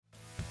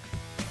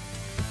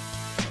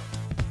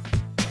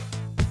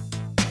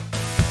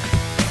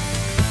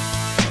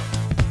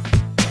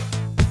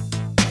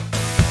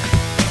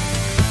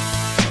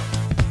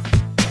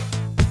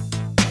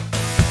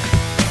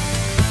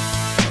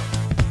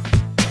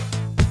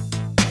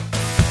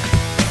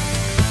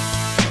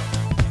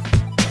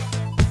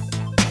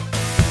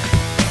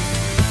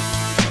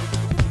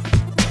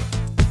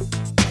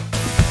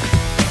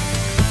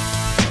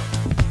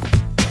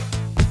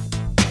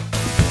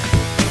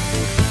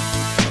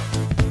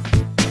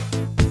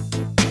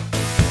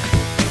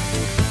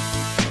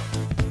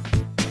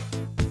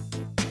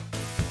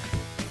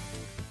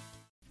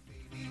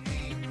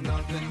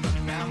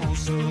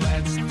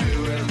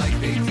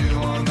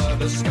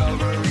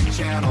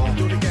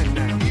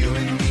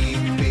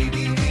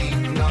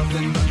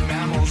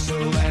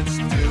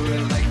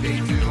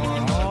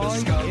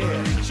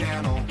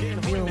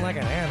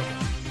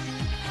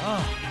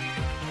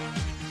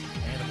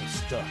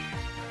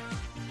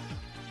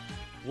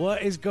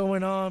is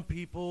going on,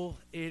 people?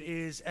 It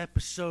is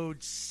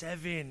episode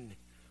 7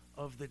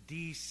 of the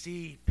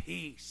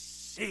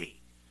DCPC.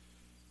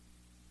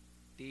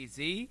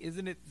 DZ?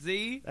 Isn't it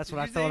Z? That's Did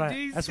what I you thought.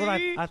 say That's what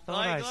I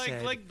thought I like,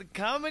 said. Like the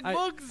comic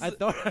books? I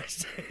thought I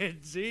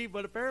said Z,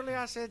 but apparently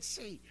I said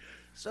C.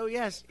 So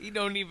yes, He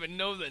don't even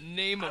know the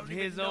name of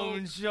his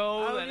own I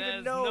show don't that even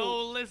has know.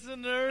 no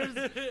listeners.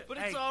 But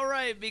it's Hey. all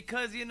right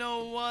because you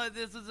know what?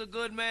 This is a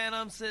good man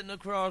I'm sitting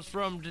across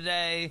from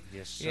today.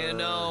 Yes, sir. You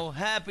know,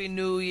 Happy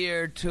New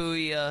Year to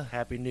you.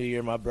 Happy New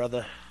Year, my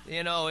brother.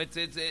 You know,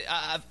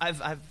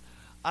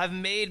 I've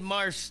made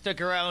Marsh stick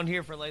around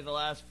here for like the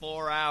last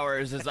 4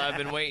 hours as I've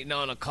been waiting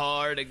on a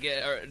car to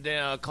get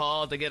a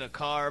call to get a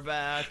car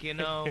back. You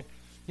know,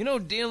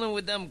 dealing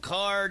with them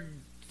car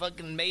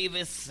fucking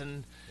Mavis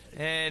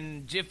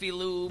and Jiffy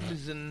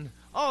Lubes and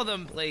all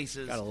them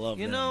places. Gotta love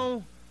you them.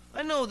 know.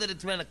 I know that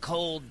it's been a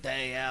cold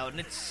day out and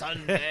it's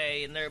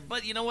Sunday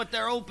but you know what?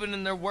 They're open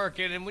and they're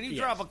working. And when you Yes.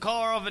 drop a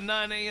car off at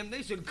 9 a.m.,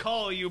 they should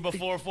call you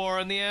before 4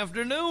 in the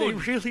afternoon. They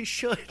really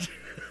should.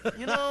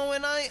 You know,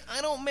 and I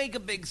don't make a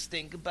big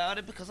stink about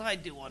it because I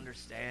do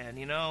understand,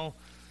 you know.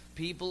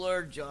 People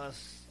are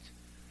just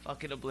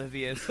fucking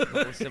oblivious,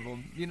 most of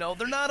them. You know,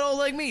 they're not all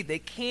like me. They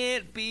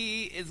can't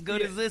be as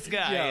good as this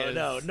guy is.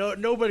 No,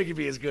 nobody can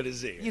be as good as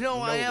Z. You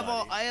know, I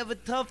Nobody. have a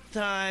tough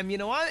time, you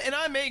know,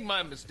 I make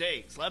my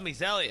mistakes, let me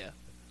tell you.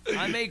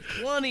 I make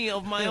plenty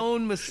of my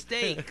own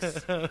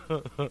mistakes.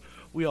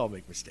 We all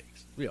make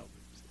mistakes.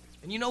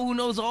 And you know who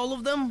knows all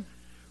of them?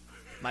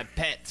 My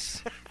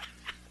pets.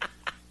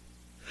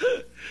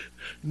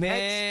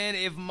 Man,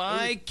 if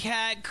my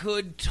cat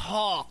could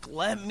talk,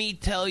 let me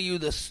tell you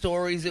the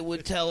stories it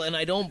would tell, and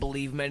I don't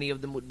believe many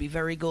of them would be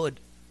very good.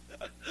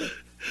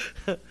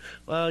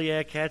 Well,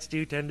 yeah, cats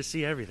do tend to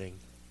see everything.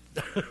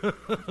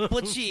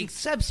 But she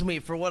accepts me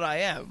for what I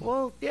am.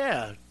 Well,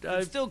 yeah.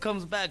 It still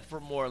comes back for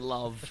more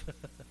love.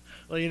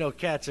 Well, you know,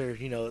 cats are,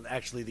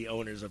 actually the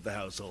owners of the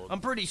household.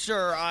 I'm pretty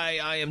sure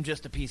I am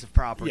just a piece of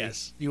property.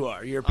 Yes, you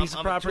are. You're a piece I'm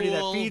of a property that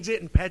tool. feeds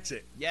it and pets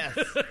it. Yes.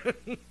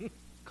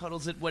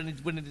 Cuddles it when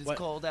it is What-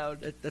 called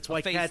out. That's A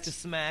why face cats. to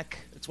smack.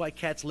 That's why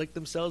cats lick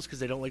themselves,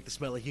 because they don't like the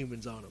smell of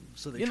humans on them.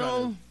 So they You try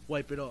know- to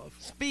wipe it off.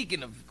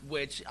 Speaking of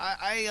which,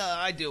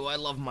 I do. I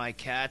love my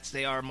cats.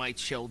 They are my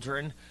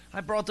children.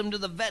 I brought them to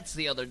the vets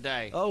the other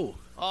day. Oh,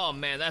 Oh,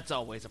 man, that's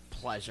always a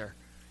pleasure.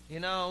 You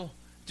know,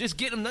 just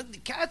get them. The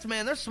cats,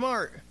 man, they're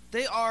smart.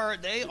 They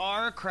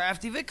are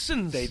crafty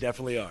vixens. they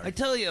definitely are. I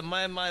tell you,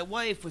 my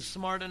wife was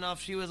smart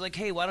enough. She was like,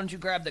 hey, why don't you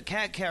grab the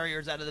cat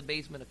carriers out of the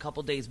basement a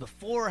couple days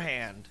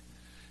beforehand?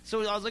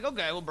 So I was like,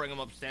 okay, we'll bring them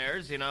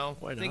upstairs, you know.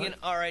 Why not? Thinking,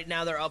 all right,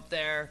 now they're up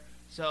there,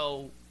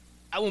 so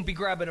I won't be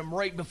grabbing them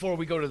right before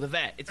we go to the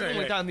vet. It's the Right,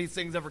 only right. time these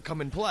things ever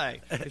come in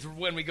play. It's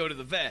when we go to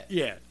the vet.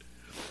 Yeah.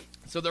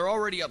 So they're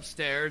already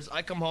upstairs.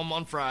 I come home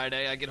on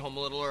Friday. I get home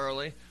a little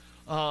early.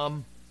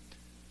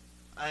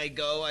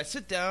 I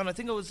sit down. I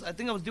think I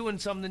was doing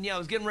something. Yeah, I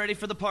was getting ready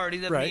for the party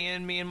that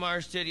Right. me and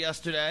Marsh did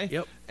yesterday.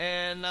 Yep.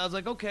 And I was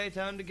like, okay,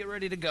 time to get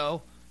ready to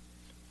go.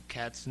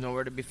 Cat's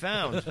nowhere to be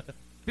found.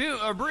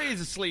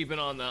 Breeze is sleeping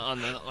on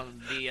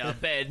the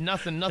bed.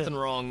 Nothing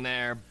wrong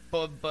there.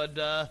 But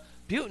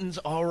Buten's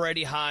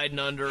already hiding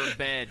under a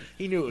bed.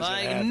 He knew it was gonna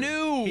Like,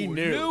 happen. He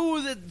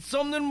knew. that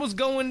something was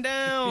going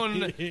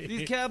down.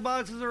 These cat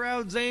boxes are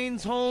out.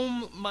 Zane's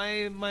home.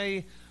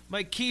 My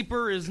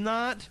keeper is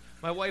not.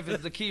 My wife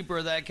is the keeper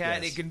of that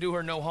cat. Yes. It can do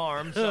her no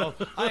harm. So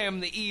I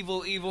am the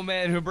evil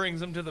man who brings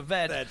them to the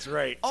vet. That's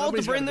right. All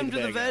Somebody's to bring gotta them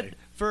be to the bad vet guy.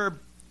 for,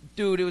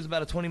 dude, it was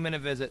about a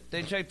 20-minute visit.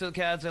 They checked the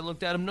cats. I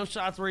looked at them. No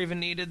shots were even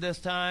needed this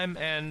time.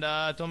 And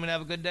told me to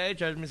have a good day.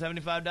 Charged me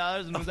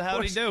 $75. And it was a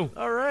howdy Of do. course.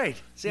 All right.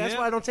 See, that's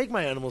Yeah. why I don't take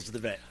my animals to the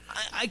vet.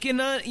 I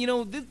cannot,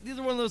 these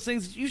are one of those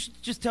things. You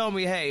should just tell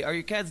me, hey, are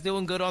your cats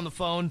doing good on the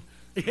phone?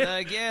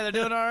 Like, yeah, they're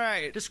doing all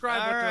right.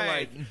 Describe All what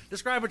right. they're like.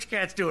 Describe what your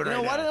cat's doing You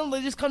right know, why now. don't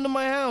they just come to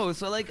my house?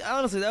 So, like,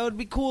 honestly, that would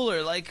be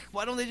cooler. Like,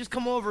 why don't they just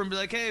come over and be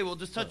like, hey, we'll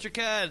just touch your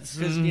cats?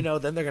 Because,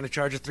 then they're going to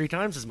charge us 3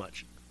 times as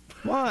much.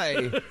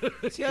 Why?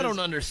 See, I don't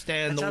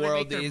understand that's the how they world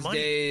make their these money.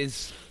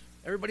 days.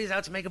 Everybody's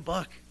out to make a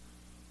buck.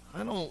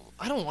 I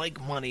don't like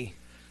money.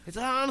 It's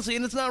honestly,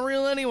 and it's not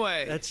real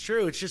anyway. That's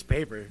true. It's just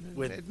paper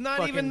with It's not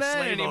fucking even that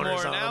slave anymore.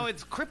 owners on Now them.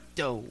 it's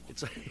crypto.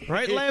 It's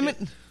Right,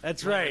 Lamet?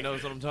 That's Lamet right.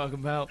 knows what I'm talking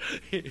about.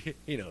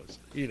 He knows.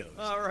 He knows.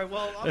 All right,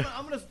 well,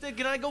 I'm gonna stick.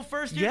 Can I go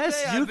first here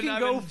Yes, today? you I've been, can I've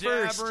go been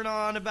first. jabbering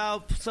on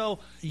about. So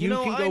You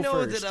know, can I go know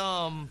first.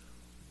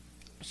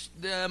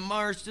 that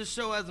Marsh, this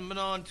show hasn't been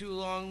on too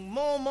long.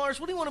 Marsh,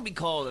 what do you want to be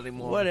called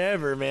anymore?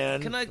 Whatever,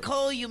 man. Can I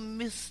call you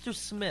Mr.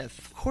 Smith?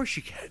 Of course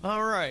you can.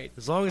 All right.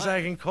 As long as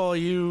I can call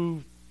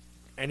you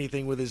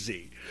anything with a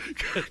Z.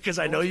 Because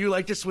I know you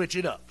like to switch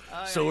it up.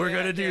 So we're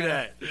going to do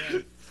that.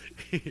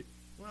 Yeah.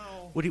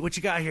 Well, What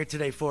you got here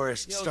today for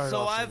us? to start so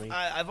off for me?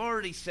 I've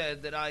already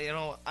said that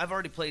I've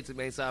already played some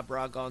Aesop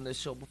Rock on this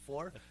show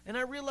before, and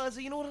I realized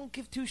that I don't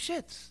give 2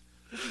 shits.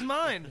 This is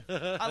mine.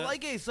 I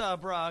like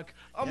Aesop Rock.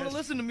 I'm Yes. gonna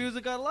listen to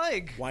music I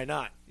like. Why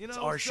not? You know, it's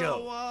our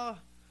show.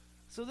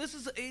 So this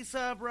is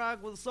Aesop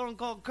Rock with a song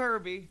called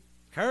Kirby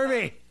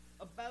Kirby.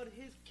 about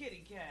his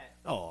kitty cat.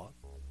 Oh,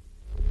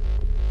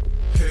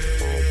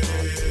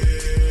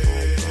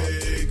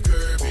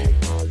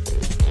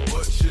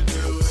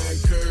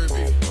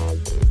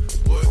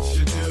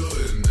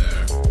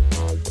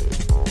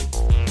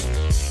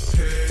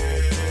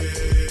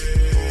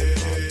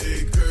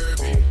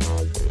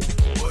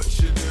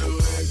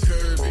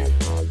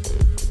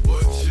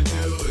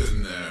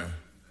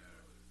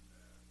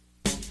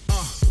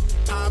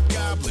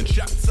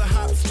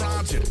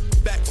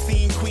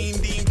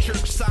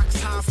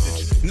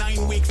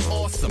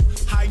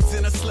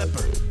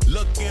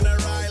 Look in her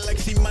eye like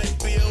she might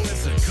be a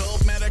wizard.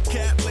 Cold met a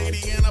cat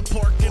lady in a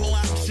parking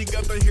lot. She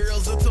got the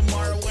heroes of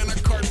tomorrow in a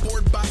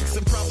cardboard box,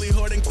 and probably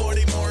hoarding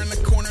 40 more in the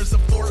corners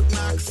of Fort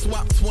Knox.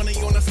 Swap 20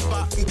 on the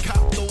spot and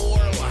cop the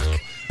warlock.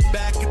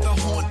 Back at the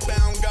haunt,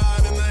 found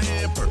God in the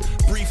hamper.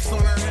 Briefs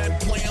on her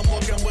head, playing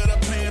walking with a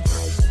panther.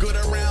 Good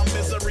around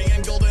misery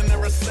and golden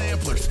era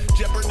samplers.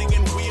 Jeopardy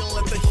and wheel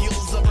at the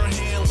heels of her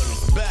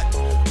handlers. Bet,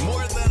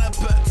 more than a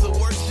pet to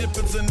worship,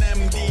 it's an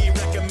MD.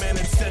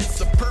 Recommended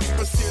sense of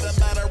purpose here to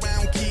bat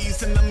around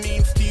keys and the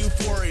means to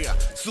euphoria.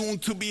 Soon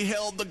to be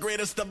held the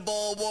greatest of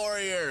all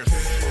warriors. Hey,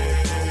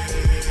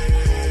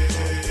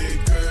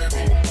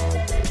 Kirby,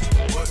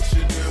 what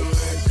you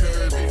doing,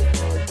 Kirby?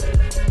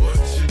 What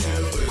you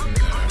doing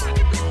there?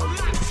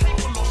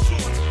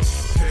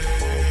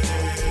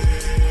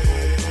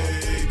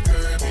 Hey,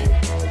 Kirby,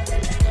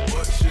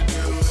 what you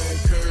doing,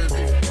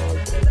 Kirby?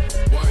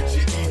 Why'd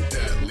you eat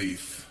that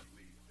leaf?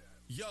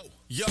 Yo,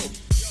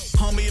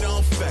 homie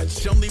don't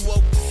fetch, only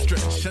woke to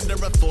stretch under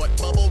a thought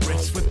bubble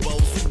rich with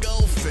bowls of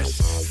goldfish.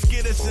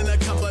 Skittish in a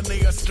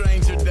company of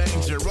stranger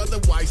danger,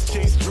 otherwise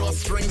chase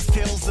drawstrings,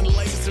 tails and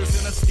lasers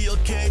in a steel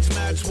cage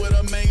match with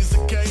a maze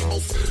of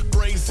cables.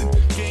 Brazen,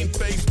 game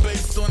face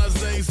based on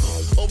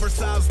Azazel,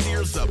 oversized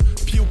ears up,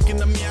 puke in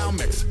the meow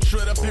mix,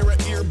 shred a pair of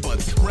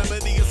earbuds,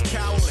 remedy is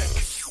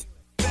cowlick.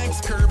 Thanks,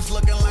 Curbs,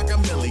 looking like a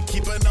millie.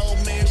 Keep an old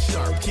man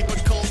sharp, keep a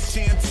cold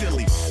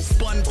chantilly.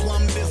 Spun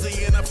plum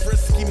dizzy in a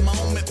frisky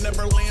moment.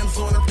 Never lands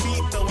on her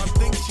feet, though I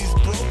think she's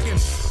broken.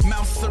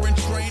 Mouse are in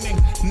training,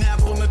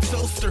 nap on the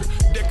toaster.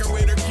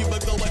 Decorator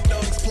cubicle with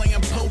dogs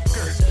playing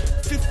poker.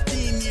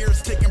 15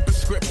 years taking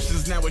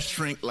prescriptions, now a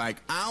shrink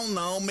like, I don't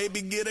know,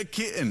 maybe get a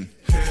kitten.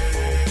 Hey,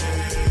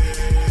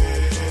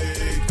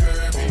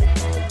 Kirby,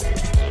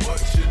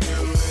 what you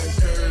doing,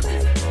 Kirby?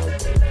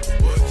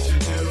 What you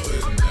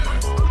doing there?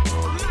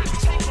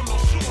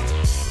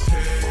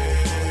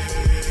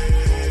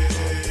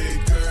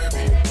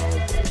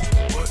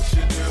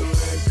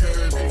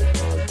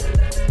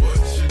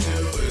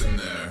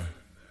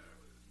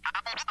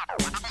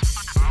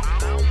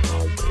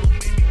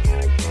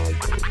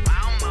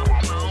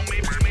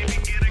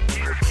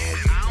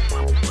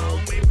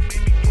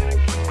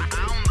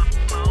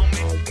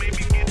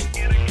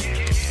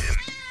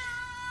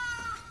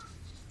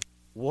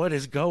 What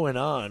is going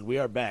on? We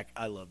are back.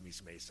 I love me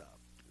some Aesop.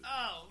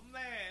 Oh,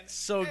 man.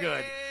 So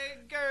good. Hey,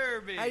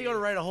 Kirby. How you gonna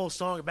write a whole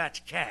song about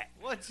your cat?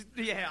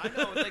 Yeah, I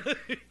know. Like,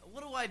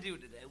 what do I do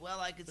today? Well,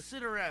 I could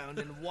sit around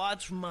and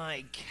watch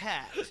my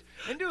cat.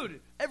 And, dude,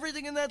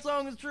 everything in that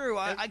song is true.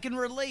 I can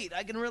relate.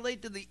 I can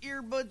relate to the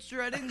earbud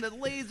shredding, the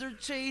laser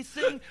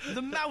chasing,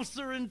 the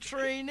mouser in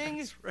training.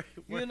 That's right.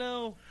 You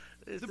know,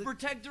 the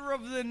protector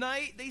of the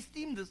night. They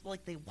seem this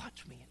like they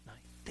watch me at night.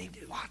 They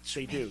watch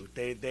me.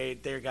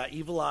 They got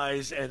evil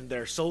eyes and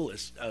they're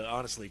soulless.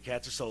 Honestly,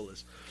 cats are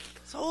soulless.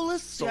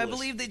 Soulless? See, I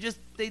believe they just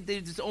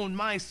own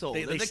my soul.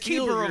 They're the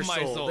steal keeper your of my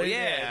soul.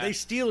 They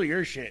steal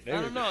your shit. I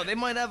don't know. They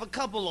might have a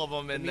couple of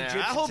them in there. I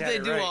Egyptians hope had they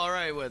it do right. all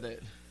right with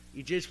it.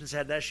 Egyptians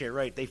had that shit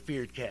right. They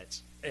feared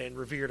cats and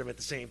revered them at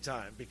the same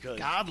time because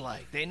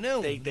Godlike. They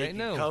knew. They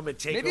knew. come and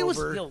take Maybe it was,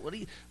 over.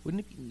 wouldn't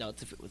it be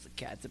nuts if it was the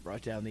cats that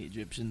brought down the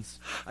Egyptians?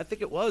 I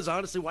think it was,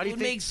 honestly. Why do you It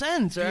would think? make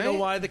sense, right? You know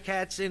why the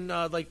cats in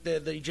like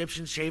the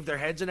Egyptians shaved their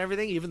heads and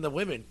everything, even the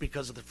women,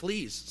 because of the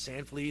fleas,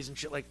 sand fleas and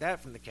shit like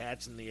that from the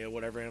cats and the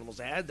whatever animals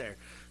they had there.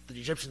 The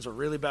Egyptians were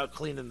really about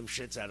cleaning them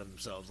shits out of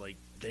themselves. Like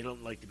they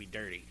don't like to be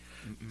dirty.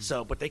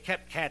 So, but they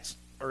kept cats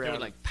around. They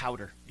were like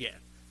powder. Yeah.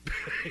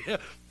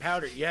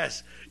 Powder,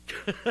 yes.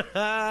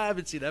 I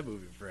haven't seen that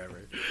movie in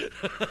forever.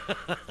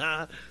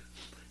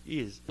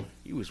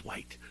 He was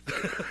white.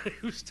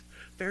 He was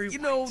very white. You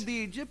know,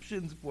 the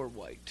Egyptians were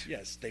white.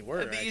 Yes, they were,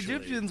 And the actually.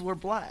 Egyptians were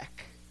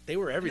black. They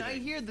were And everything. I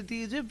hear that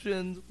the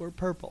Egyptians were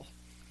purple.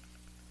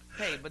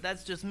 Hey, but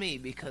that's just me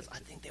because I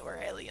think they were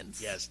aliens.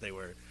 Yes, they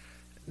were.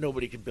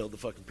 Nobody could build the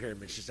fucking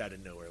pyramids just out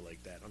of nowhere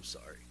like that. I'm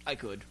sorry. I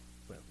could.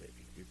 Well, maybe.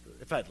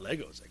 If I had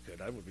Legos, I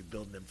could. I would be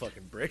building them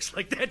fucking bricks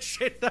like that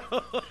shit,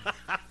 though.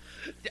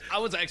 I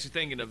was actually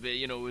thinking of it,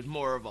 you know, it was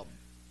more of a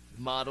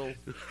model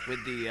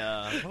with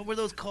the, what were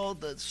those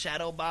called? The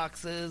shadow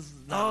boxes?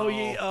 Oh,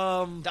 yeah,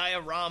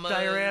 Dioramas.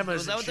 Dioramas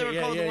Was that and what they were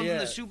shit. called? Yeah, the ones yeah, in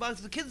the yeah. shoe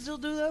boxes? The kids still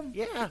do them?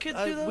 Yeah, The kids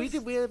do those? we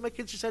did. My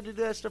kids just had to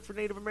do that stuff for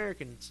Native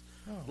Americans,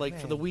 for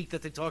man. the week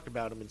that they talked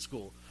about them in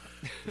school.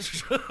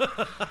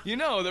 You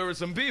know, there were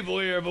some people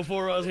here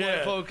before us Yeah.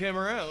 white folk came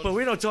around. But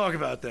we don't talk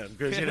about them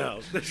because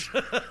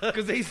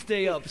Because they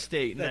stay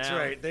upstate now. That's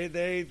right.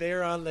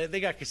 They're on. They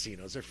got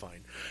casinos. They're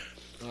fine.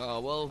 Oh,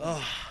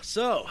 well,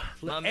 So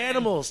My man.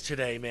 animals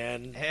today,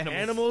 man.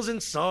 Animals.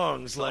 and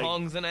songs,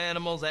 songs and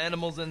animals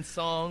and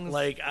songs.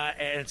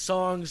 and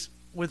songs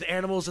with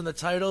animals in the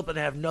title, but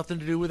have nothing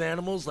to do with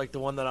animals, like the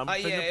one that I'm Yeah,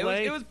 finna it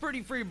play. was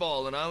pretty free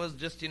ball, and I was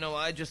just,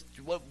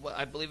 what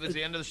I believe it was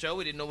the end of the show.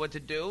 We didn't know what to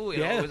do. You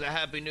know, Yeah. it was a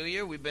Happy New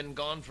Year. We've been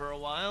gone for a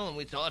while, and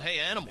we thought, hey,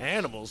 animals.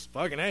 Animals,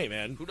 fucking hey,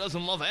 man. Who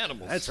doesn't love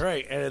animals? That's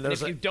right. And And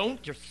there's if you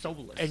don't, you're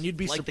soulless. and you'd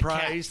be like the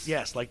surprised. cats.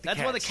 Yes, like the That's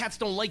cats. why the cats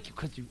don't like you,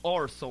 because you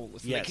are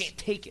soulless. And Yes. They can't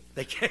take it.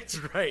 They can't.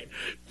 That's right.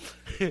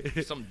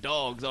 Some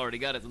dogs already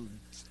got it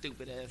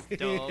stupid ass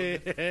dog.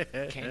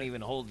 Can't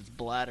even hold his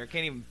bladder.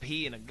 Can't even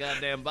pee in a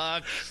goddamn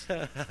box. All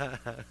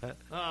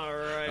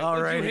right.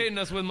 What you hitting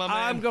us with, my man?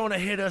 I'm going to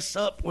hit us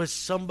up with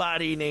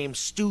somebody named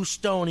Stu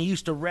Stone. He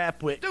used to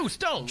rap with Stu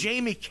Stone.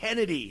 Jamie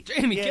Kennedy.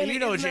 Jamie Kennedy. You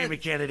know Jamie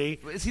Kennedy.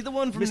 Is he the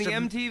one from the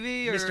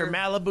MTV? Or? Mr.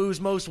 Malibu's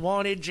Most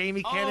Wanted,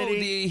 Jamie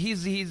Kennedy.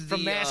 He's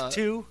from Mask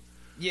 2.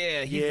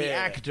 Yeah, he's the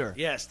actor.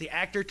 Yes, the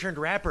actor turned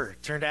rapper,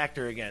 turned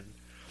actor again.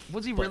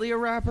 Was he really a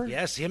rapper?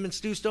 Yes, him and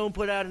Stu Stone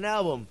put out an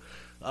album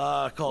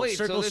called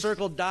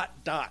Circle,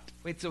 Dot, Dot.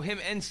 Wait, so him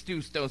and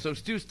Stu Stone. So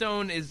Stu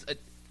Stone is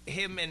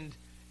him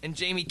and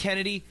Jamie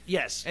Kennedy?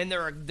 Yes. And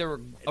they're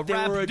a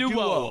rap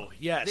duo.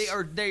 Yes.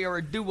 They are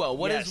a duo.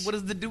 What is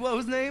the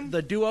duo's name?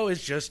 The duo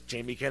is just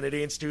Jamie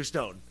Kennedy and Stu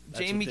Stone.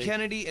 Jamie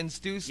Kennedy and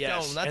Stu Stone.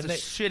 Yes. That's a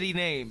shitty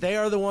name. They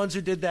are the ones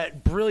who did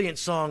that brilliant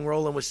song,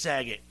 Rollin' with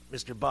Saget,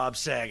 Mr. Bob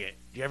Saget.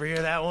 Did you ever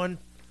hear that one?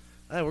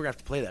 We're going to have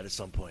to play that at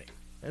some point.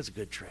 That's a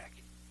good track.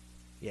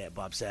 Yeah,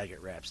 Bob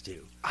Saget raps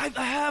too. I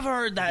have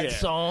heard that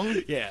song.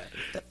 Yeah.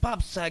 That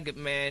Bob Saget,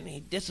 man, he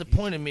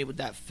disappointed me with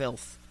that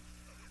filth.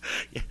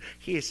 Yeah,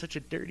 he is such a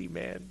dirty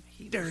man.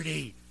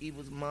 Dirty. He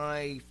was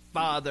my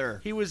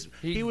father. He was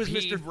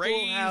Mr.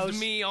 Full House. Raised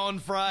me on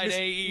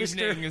Friday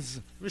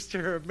evenings.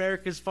 Mr.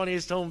 America's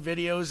Funniest Home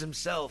Videos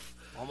himself.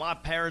 While my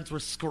parents were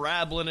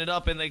scrabbling it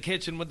up in the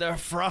kitchen with their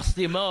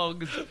frosty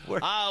mugs,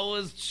 I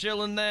was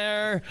chilling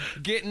there,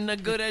 getting a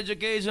good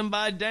education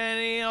by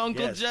Danny and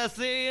Uncle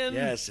Jesse.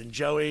 And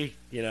Joey.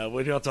 You know,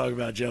 we don't talk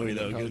about Joey,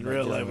 though, because in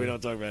real life we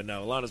don't talk about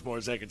Alanis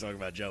Morissette can talk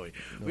about Joey.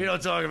 No. We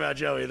don't talk about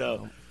Joey, though.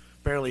 No.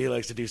 Apparently he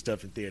likes to do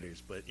stuff in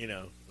theaters, but, you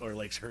know, or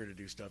likes her to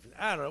do stuff.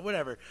 I don't know,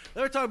 whatever.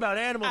 We're talking about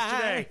animals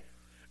today.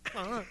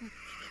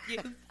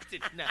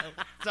 No,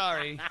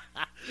 sorry.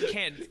 You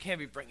can't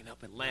be bringing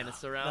up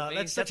Atlantis around me.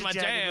 That's my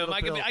jam.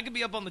 I could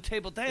be up on the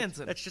table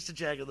dancing. That's just a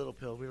jagged little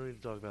pill. We don't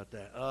need to talk about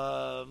that.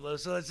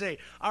 So let's see.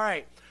 All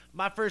right,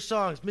 my first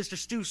song, Mr.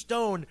 Stu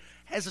Stone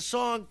has a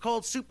song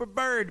called Super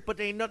Bird, but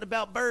there ain't nothing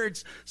about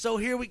birds. So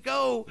here we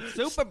go.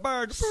 Super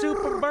Bird.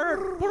 Super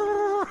Bird.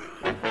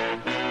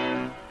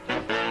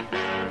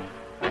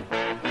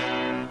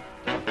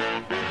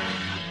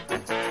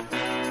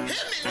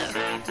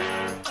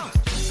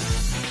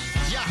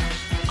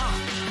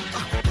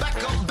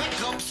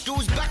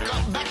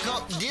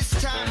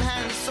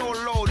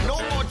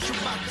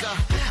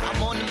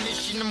 I'm on a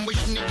mission, I'm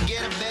wishing to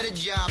get a better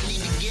job.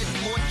 Need to get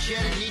more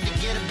cheddar, need to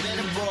get a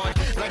better broad.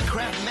 Like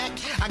Crap Mac,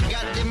 I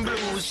got them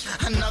blues.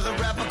 Another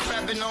rapper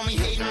crapping on me,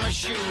 hating my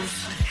shoes.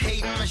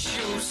 Hating my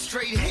shoes,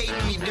 straight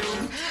hating me,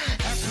 dude.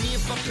 Asked me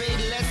if I paid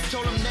less,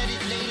 told him that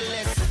it lay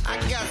less. I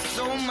got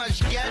so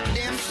much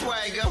goddamn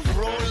swagger.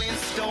 Rolling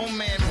Stone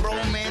Man, Bro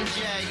Man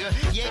Jagger.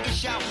 Jaeger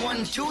shot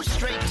 1-2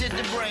 straight to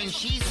the brain.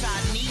 She's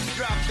hot, knees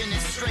dropping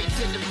it straight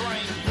to the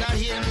brain. Not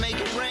here to make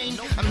it rain,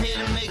 I'm here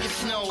to make it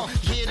snow.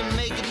 Here to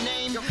make a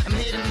name, I'm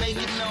here to make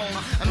it known.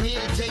 I'm here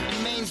to take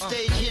the main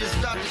stage, here to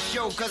start the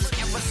show. Cause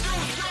it was so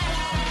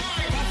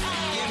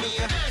give me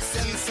a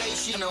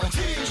sensational,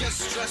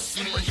 just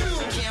trust me.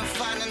 Can't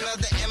find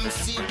another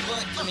MC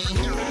but me.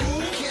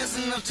 Who cares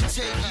enough to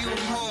take you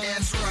home?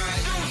 That's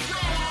right.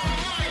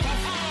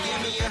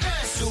 Give me a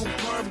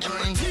superb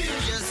drink,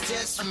 just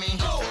test me.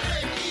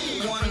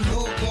 One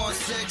who wants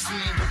sex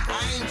me.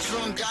 I ain't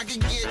drunk, I can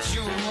get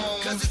you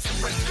home. Cause it's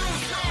a break.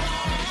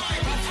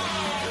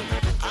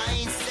 I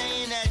ain't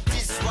saying that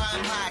this is why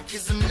I'm hot,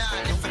 cause I'm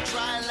not. If I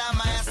try a lie,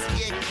 my ass will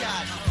get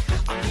caught.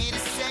 I'm here to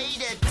say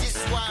that this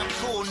is why I'm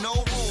cool. No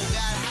rule,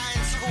 got high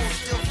in school,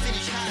 still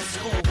finish high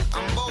school.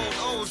 I'm bold,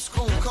 old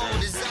school,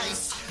 cold as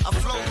ice. I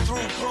flow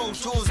through Pro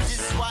Tools,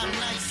 this is why I'm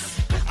nice.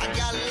 I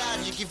got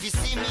logic, if you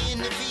see me in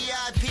the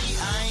VIP,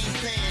 I ain't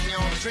paying, yo,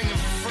 I'm drinking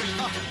for free.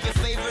 Your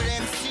favorite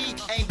MC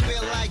ain't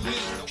built like me.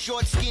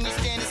 Short, skinny,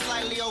 standing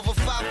slightly over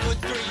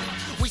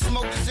 5'3". We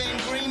smoke the same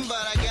green, but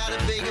I got a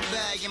bigger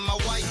bag. And my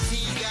white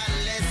tee got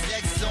less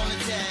X's on the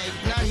tag.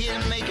 Not here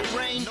to make it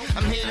rain,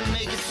 I'm here to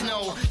make it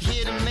snow.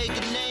 Here to make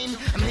a name,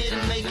 I'm here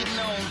to make it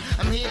known.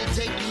 I'm here to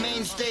take the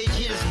main stage,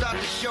 here to start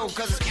the show.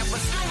 Cause it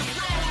was so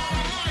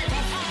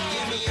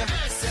give me a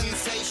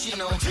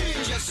sensational,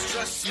 just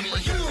trust me.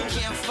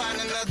 Can't find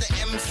another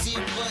MC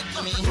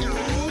but me.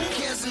 Who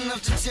cares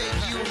enough to take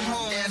you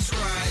home? That's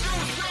right.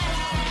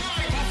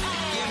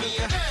 Give me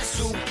a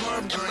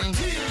superb drink,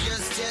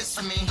 just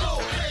test me.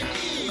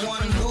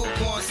 One who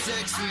wants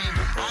sex me.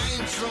 I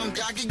ain't drunk,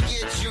 I can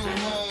get you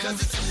home.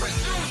 Cause it's a break.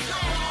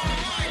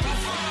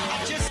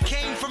 I just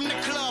came from the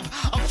club,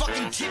 I'm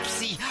fucking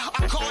tipsy.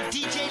 I called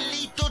DJ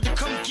Lethal to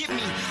come get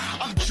me.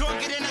 I'm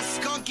drunker than a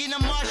skunk in a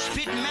mosh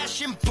pit,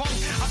 mashing punk.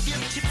 I feel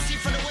tipsy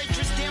for the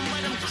waitress, damn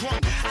right I'm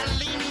drunk. I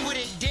lean with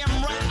it, damn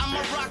right I'ma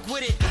rock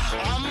with it.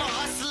 I'm a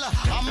hustler,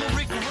 I'm a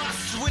Rick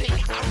Ross with it.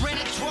 I ran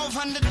a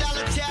 $1,200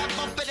 tab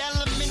up at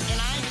Element, and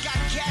I ain't got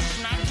cash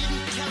and I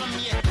didn't tell him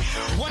yet.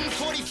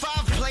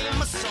 145 playing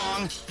my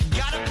song.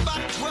 Got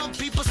about 12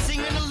 people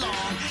singing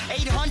along.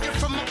 800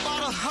 from a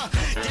bottle,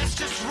 that's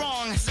just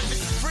wrong. So if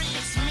it's free,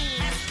 it's me,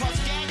 that's Puff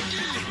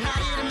Daddy. Not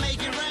here to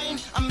make it rain,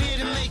 I'm here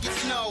to make it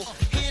snow.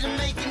 Here to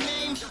make a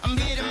name, I'm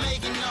here to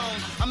make it known.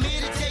 I'm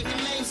here to take the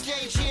main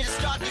stage, here to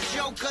start the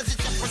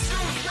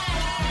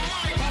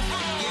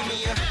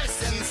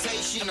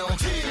sensational.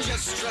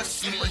 Just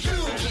trust me.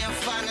 Can't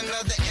find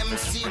another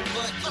MC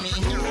but me.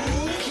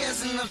 Who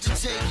cares enough to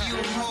take you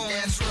home?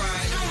 That's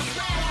right.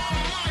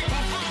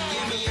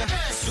 Give me a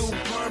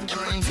superb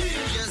drink.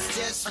 Just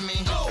test me.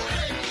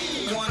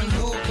 One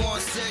who gon'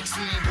 sex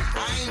me.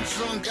 I ain't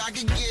drunk, I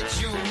can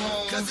get you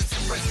home. Cause it's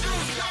give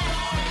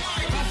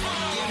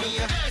me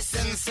a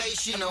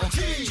sensational.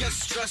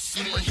 Just trust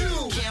me.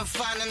 Can't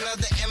find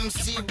another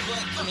MC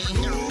but me.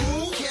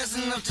 Who cares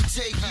enough to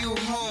take you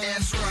home?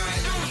 That's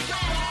right.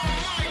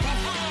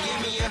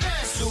 Give me a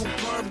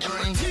superb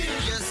drink.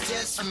 Just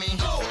test me.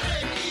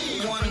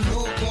 One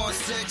who gon'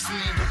 sex me.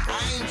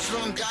 I ain't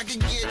drunk, I can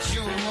get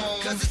you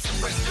home. Cause it's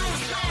give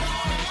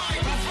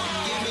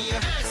me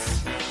a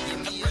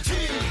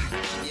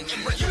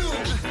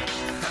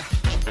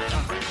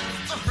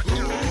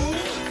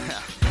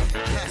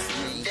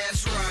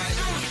that's right.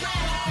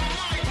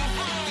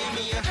 Give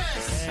me a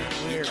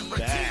And we're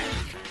back.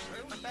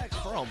 Where are we back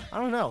from? I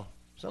don't know.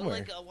 Somewhere.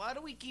 Like, why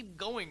do we keep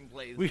going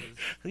places?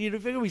 You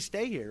figure we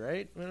stay here,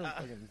 right?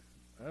 I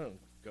don't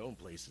go in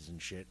places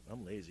and shit.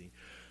 I'm lazy.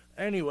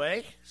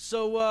 Anyway,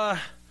 so,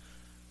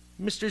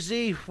 Mr.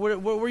 Z,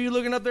 what were you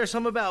looking up there?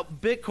 Something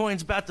about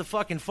Bitcoin's about to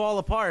fucking fall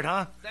apart,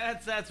 huh?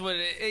 That's what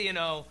it, you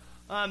know.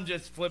 I'm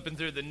just flipping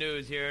through the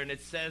news here, and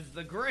it says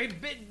the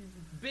great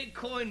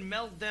Bitcoin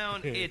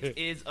meltdown. It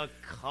is a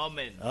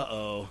coming.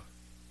 Uh-oh.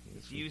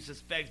 If you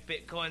suspect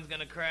Bitcoin's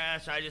gonna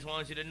crash, I just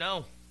want you to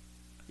know.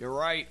 You're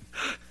right.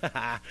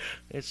 But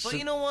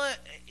you know what?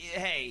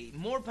 Hey,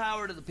 more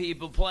power to the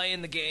people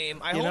playing the game.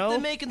 I hope they're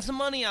making some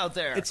money out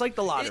there. It's like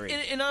the lottery.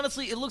 And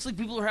honestly, it looks like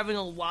people are having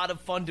a lot of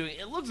fun doing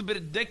it. It looks a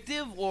bit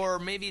addictive, or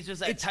maybe it's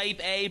just that type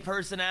A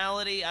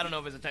personality. I don't know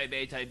if it's a type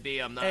A, type B.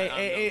 I'm no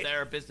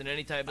therapist in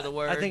any type of the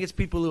word. I think it's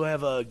people who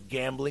have a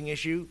gambling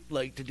issue,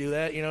 like, to do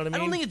that. You know what I mean? I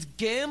don't think it's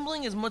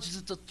gambling as much as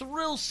it's a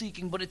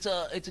thrill-seeking, but it's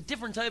a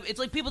different type. It's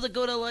like people that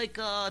go to, like,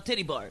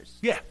 titty bars.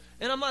 Yeah.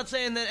 And I'm not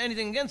saying that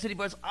anything against titty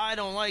bars. I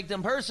don't like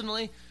them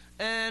personally,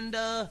 and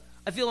I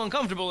feel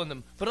uncomfortable in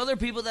them. But other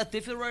people that they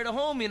feel right at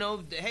home, you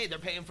know, hey, they're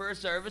paying for a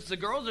service. The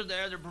girls are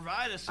there; they're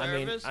providing a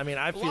service. I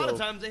a lot of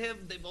times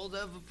they both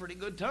have a pretty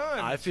good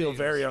time. I feel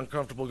very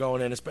uncomfortable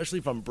going in, especially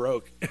if I'm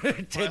broke.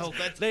 They don't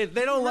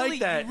really, like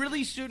that. You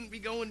really shouldn't be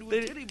going to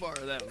a titty bar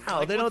then. No,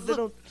 like,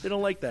 they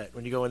don't like that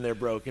when you go in there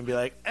broke and be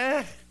like,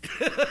 eh.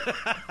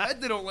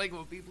 They don't like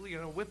when people, you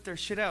know, whip their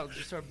shit out and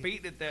just start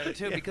beating it there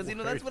too, because you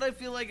know that's what I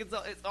feel like it's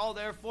all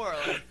there for.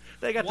 Like,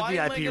 they got the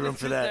VIP room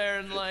for that. There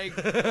and like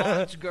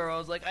watch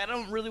girls. Like I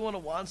don't really want to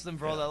watch them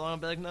for all that long. I'll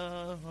be like,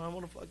 no, I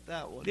want to fuck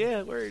that one.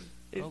 Yeah, word.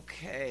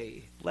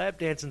 Okay. Lap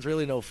dancing's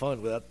really no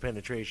fun without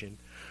penetration.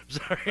 I'm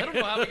sorry. I don't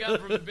know how we got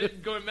from the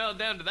bit going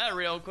meltdown to that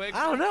real quick.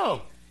 I don't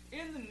know.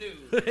 In the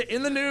news.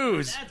 In the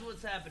news. That's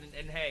what's happening.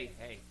 And hey.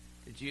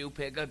 Did you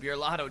pick up your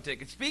lotto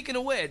ticket? Speaking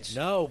of which,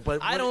 no,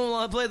 but I don't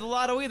want to play the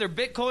lotto either.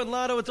 Bitcoin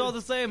lotto, it's all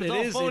the same. It's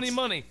all phony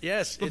money.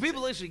 Yes, but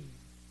people actually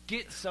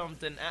get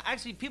something.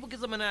 Actually, people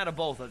get something out of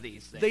both of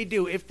these things. They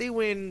do. If they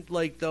win,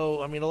 like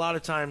though, I mean, a lot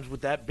of times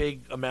with that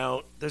big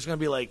amount, there's going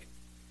to be like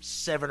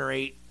 700 or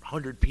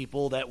 800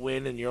 people that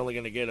win, and you're only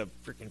going to get a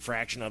freaking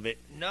fraction of it.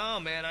 No,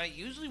 man.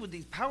 Usually with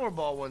these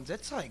Powerball ones,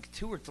 it's like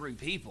 2 or 3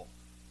 people.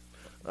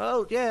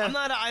 Oh, yeah.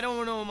 I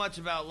don't know much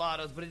about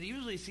lottos, but it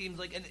usually seems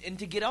like, and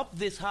to get up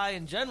this high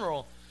in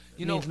general,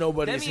 you know, means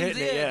nobody's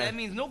hitting it, yeah. That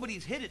means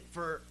nobody's hit it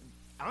for,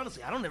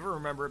 honestly, I don't ever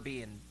remember it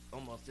being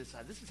almost this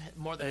high. This is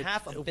more than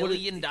 $500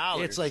 million.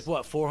 It's like,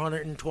 what,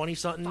 420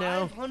 something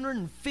now?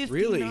 559.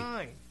 Really?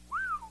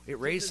 It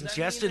raised since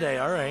yesterday,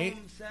 all right.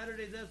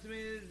 Saturday's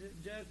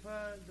estimated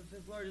jackpot, the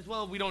 5th largest.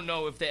 Well, we don't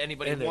know if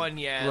anybody won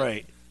yet.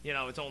 Right. You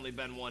know, it's only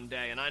been one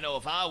day, and I know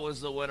if I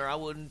was the winner, I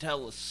wouldn't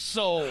tell a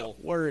soul.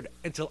 Word,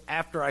 until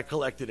after I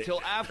collected it.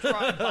 Until after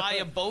I buy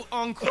a boat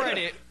on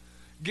credit,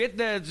 get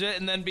that jet,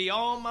 and then be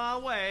on my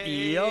way.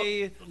 Yep.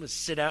 I'm going to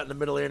sit out in the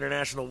middle of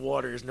international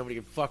waters. Nobody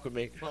can fuck with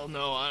me. Well,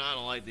 no, I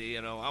don't like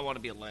I want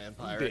to be a land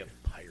pirate. Be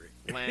a pirate.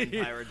 Land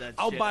pirate, that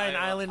I'll shit. buy an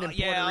island in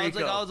Puerto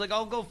Rico. I was like,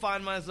 I'll go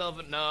find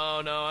myself. No,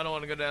 I don't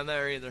want to go down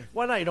there either.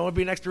 Why not? You don't want to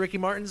be next to Ricky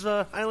Martin's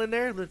island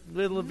there,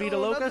 La Vida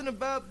Loca? Nothing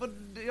about, but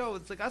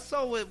it's like I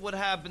saw what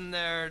happened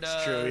there.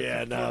 It's true,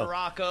 yeah, no.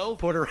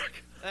 Puerto Rico.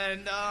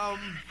 And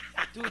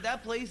dude,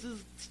 that place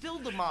is still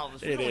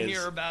demolished. We don't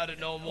hear about it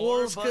no more.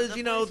 Well, it's because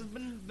you know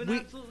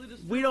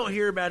we don't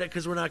hear about it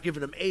because we're not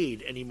giving them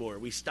aid anymore.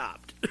 We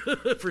stopped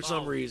for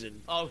some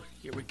reason. Oh,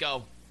 here we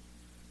go.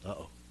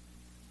 Uh-oh.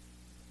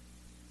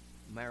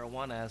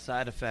 Marijuana has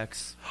side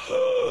effects.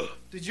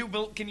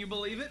 Can you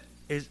believe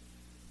it?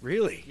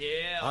 Really?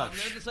 Yeah,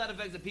 there's the side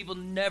effects that people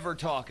never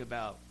talk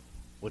about.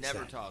 What's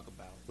never that? talk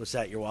about. What's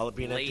that? Your wallet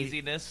being empty?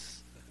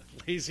 Laziness.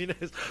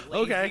 Laziness.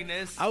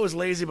 Okay. I was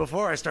lazy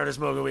before I started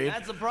smoking weed.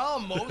 That's the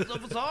problem. Most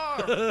of us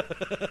are.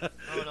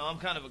 Oh no, I'm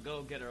kind of a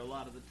go-getter a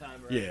lot of the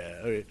time. Right? Yeah.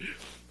 Okay.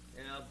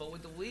 Yeah, but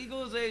with the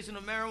legalization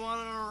of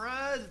marijuana on the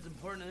rise, it's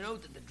important to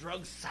note that the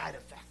drug's side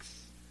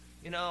effects.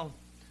 You know,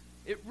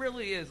 it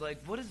really is.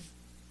 Like, what is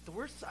the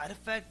worst side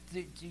effect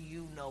do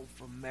you know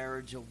from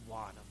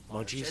marijuana?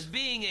 Munchies. As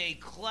being a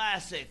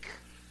classic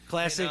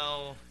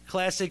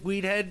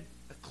weed head.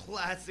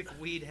 classic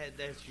weed head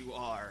that you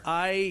are.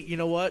 You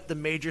know what? The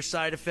major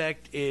side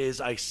effect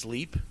is I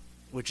sleep,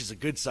 which is a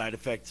good side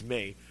effect to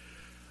me.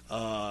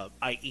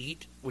 I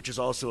eat, which is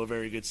also a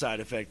very good side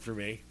effect for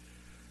me.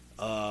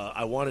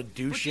 I want to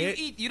do shit.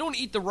 You don't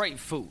eat the right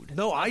food.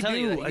 No, I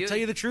do. I You- tell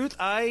you the truth.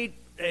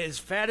 As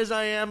fat as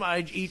I am, I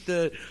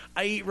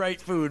eat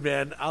right food,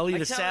 man. I'll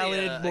eat a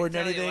salad more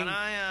than anything.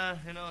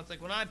 When it's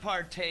like when I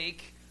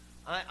partake,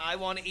 I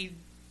want to eat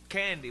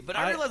candy, but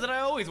I I- realize that I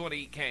always want to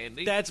eat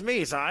candy. That's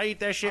me. So I eat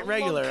that shit I love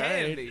regular.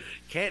 candy.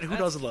 Who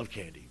doesn't love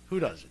candy? Who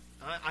doesn't?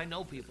 I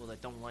know people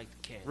that don't like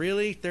candy.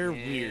 Really? They're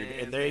Yeah, weird,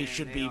 and they man,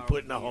 should they be are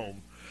put in a weird.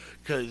 home.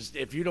 Because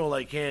if you don't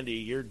like candy,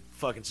 you're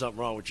fucking something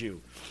wrong with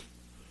you.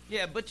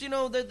 Yeah, but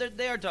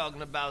they are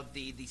talking about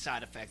the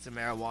side effects of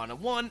marijuana.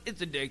 One,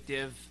 it's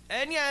addictive,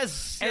 and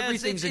yes,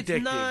 Everything's it's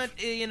addictive. not,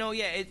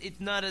 it's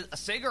not a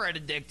cigarette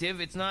addictive.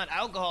 It's not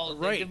alcohol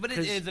addictive, Right, but it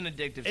 'cause is an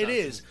addictive. it substance.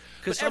 is, 'cause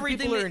But some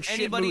everything people are that in shit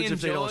anybody moods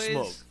if they don't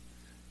enjoys, smoke.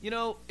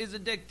 Is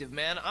addictive,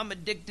 man. I'm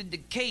addicted to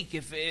cake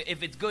if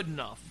it's good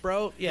enough,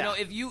 Bro, yeah.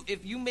 if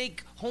you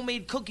make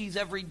homemade cookies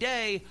every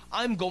day,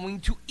 I'm going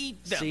to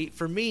eat them. See,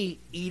 for me,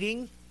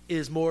 eating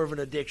is more of an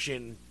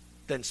addiction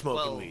than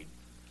smoking Well, weed.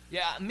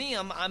 Yeah,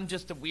 I'm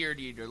just a weird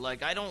eater.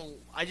 Like I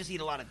just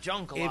eat a lot of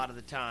junk a lot of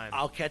the time.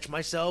 I'll catch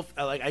myself.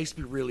 I used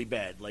to be really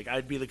bad. Like,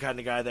 I'd be the kind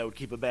of guy that would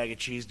keep a bag of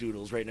cheese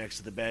doodles right next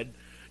to the bed.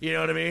 You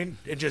know what I mean?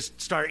 And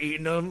just start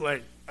eating them.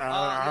 Like,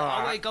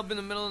 I'll wake up in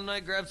the middle of the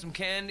night, grab some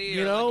candy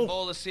You or know? like a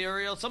bowl of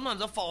cereal.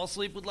 Sometimes I'll fall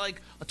asleep with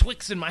like a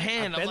Twix in my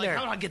hand. I've I'm been like, there.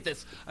 how did I get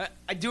this?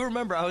 I do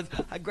remember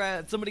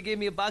somebody gave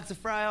me a box of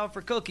Fry-On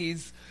for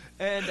cookies,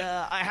 and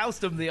I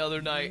housed them the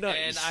other night. Nice.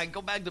 And I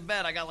go back to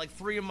bed. I got like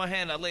 3 in my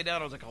hand. I lay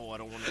down. I was like, oh, I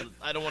don't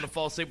want to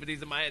fall asleep with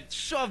these in my hand.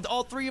 Shoved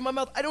all 3 in my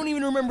mouth. I don't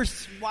even remember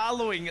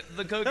swallowing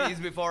the cookies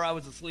before I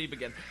was asleep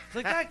again. It's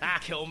like that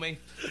could kill me.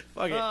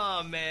 Fuck it.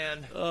 Oh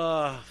man.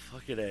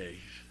 Fucking A.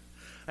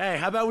 Hey,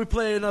 how about we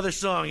play another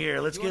song here?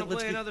 Let's You get wanna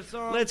let's play get another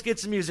song? Let's get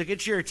some music.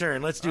 It's your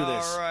turn. Let's do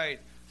this. All right.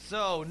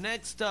 So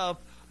next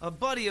up, a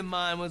buddy of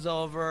mine was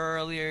over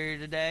earlier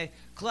today.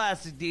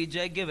 Classic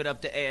DJ. Give it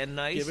up to Ann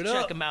Nice. Give it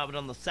Check up. him out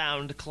on the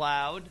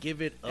SoundCloud.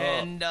 Give it up.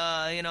 And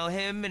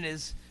him and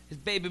his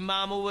baby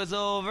mama was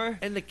over.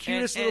 And the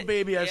cutest little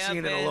baby I've seen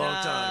in a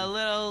long time.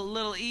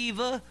 Little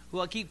Eva,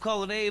 who I keep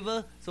calling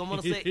Ava, so I'm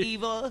gonna say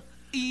Eva.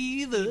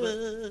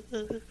 Eva.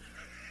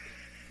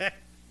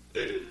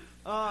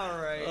 All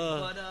right,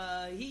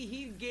 but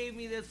he gave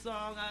me this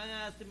song. I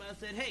asked him. I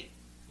said, "Hey,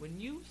 when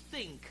you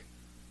think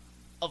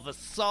of a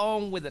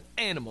song with an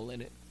animal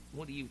in it,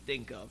 what do you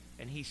think of?"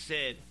 And he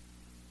said,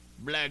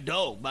 "Black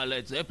Dog" by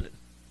Led Zeppelin.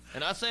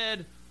 And I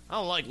said, "I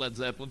don't like Led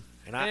Zeppelin."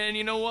 And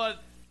you know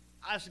what?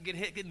 I should get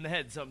hit in the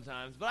head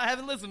sometimes, but I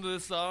haven't listened to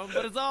this song.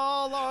 But it's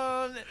all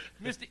on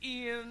Mr.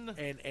 Ian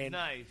and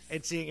Nice.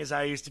 And seeing as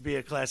I used to be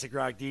a classic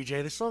rock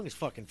DJ, this song is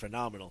fucking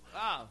phenomenal.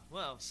 Ah,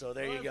 well. So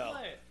there you let's go.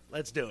 play it.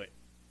 Let's do it.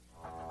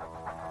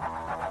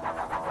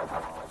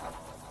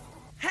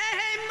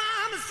 Hey,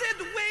 mama said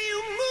the way you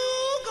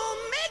move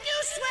gonna make you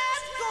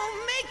sweat,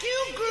 gonna make you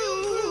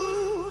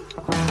groove.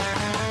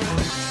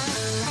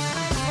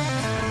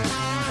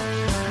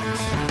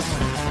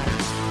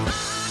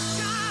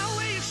 Ah,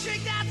 way you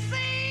shake that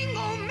thing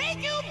gonna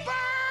make you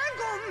burn,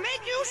 gonna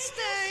make you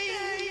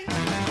sting.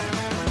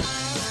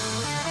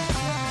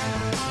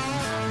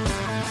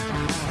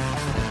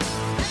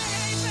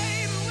 Hey,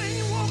 baby, when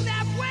you walk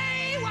that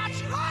way, watch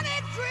honey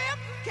drip,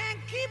 can't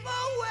keep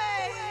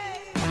away.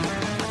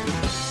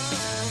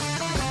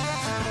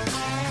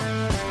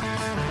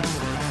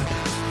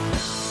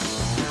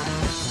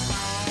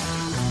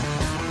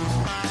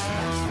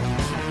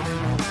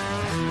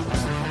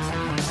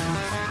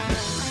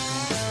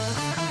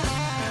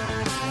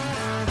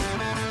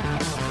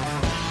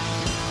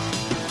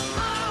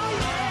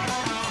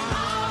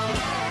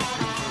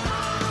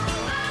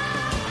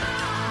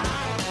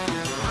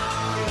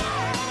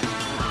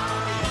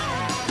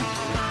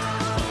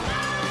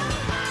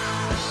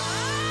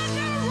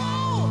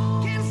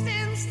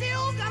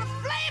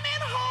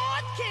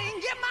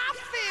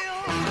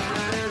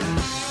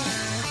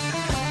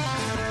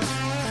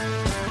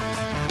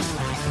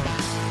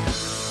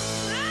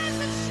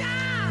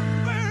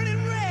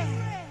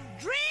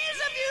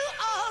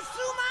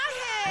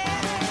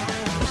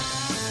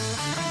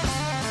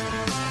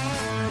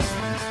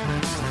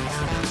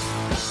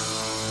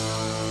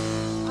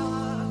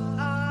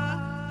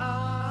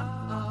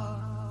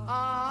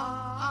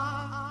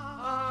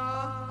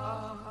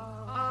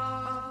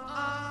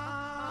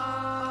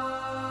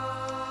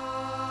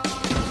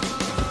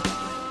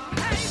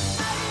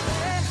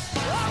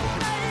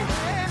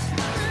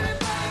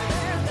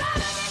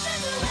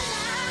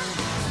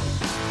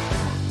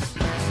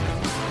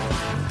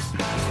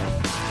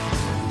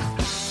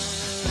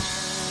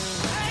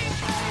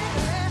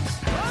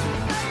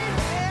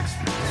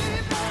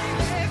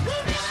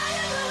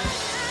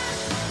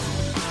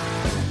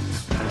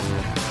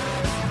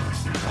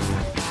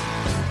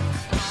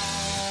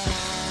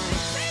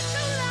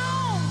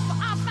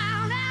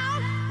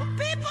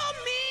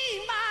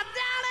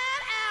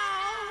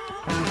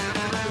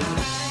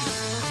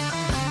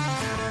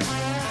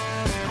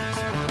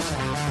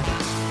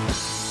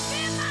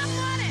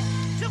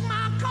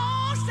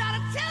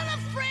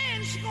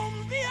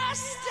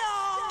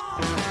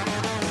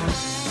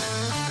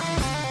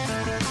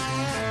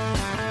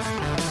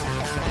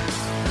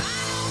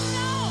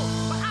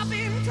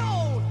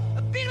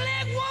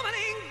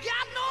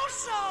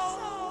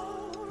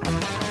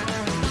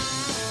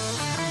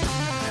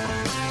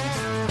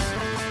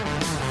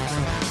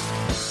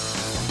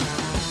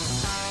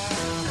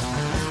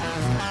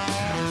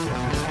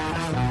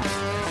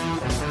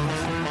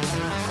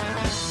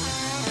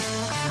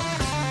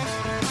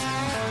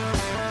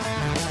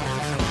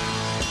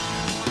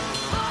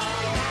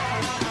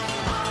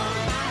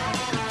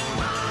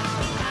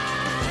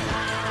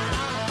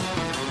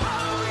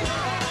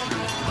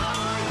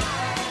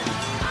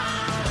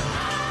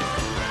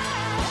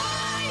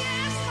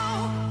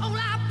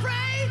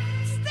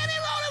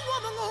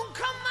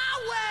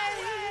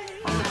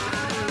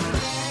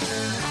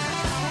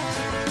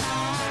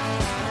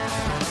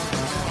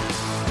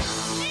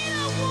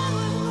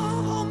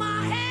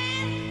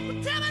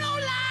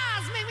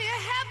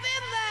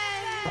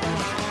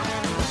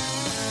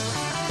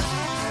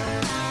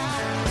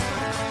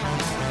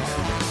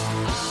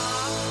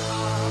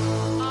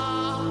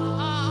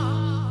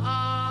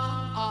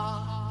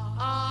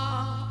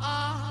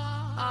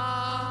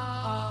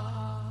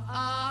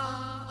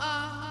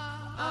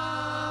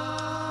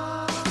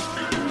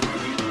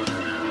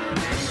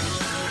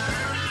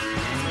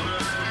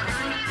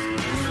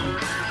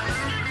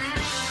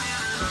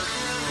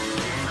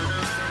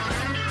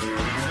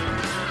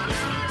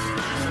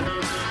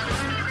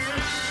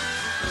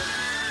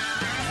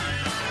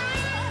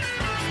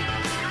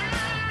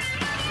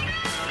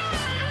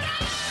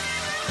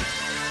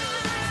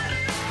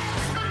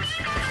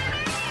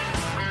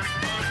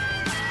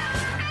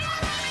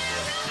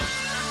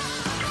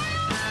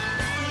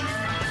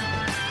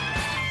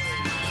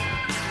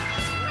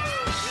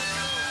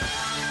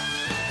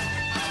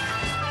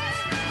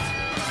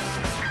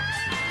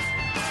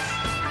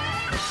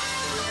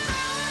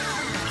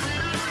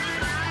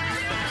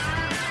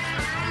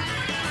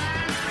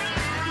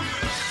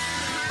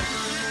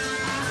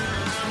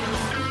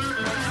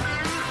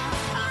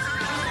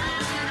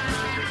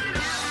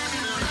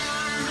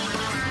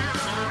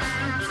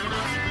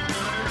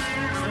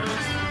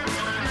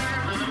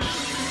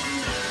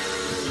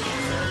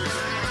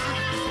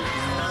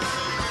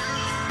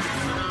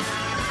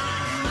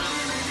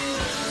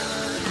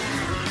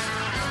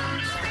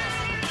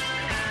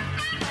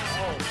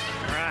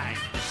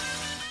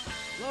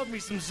 Love me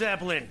some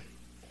Zeppelin.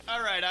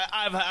 All right,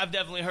 I've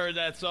definitely heard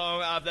that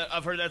song.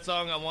 I've heard that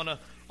song. I wanna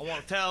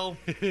tell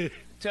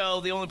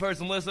the only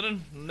person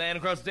listening, the man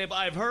across the table,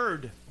 I've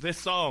heard this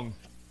song.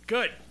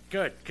 Good,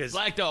 because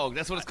Black Dog,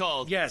 that's what it's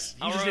called. yes,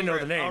 you I'll just didn't know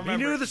the remember it. I'll name. He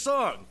remember knew it. the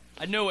song.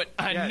 I knew it.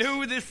 I Yes.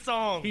 knew this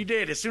song. He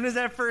did. As soon as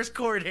that first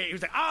chord hit, he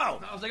was like,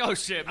 "Oh, I was like, oh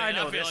shit, man, I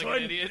know feel this like one.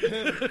 an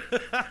idiot.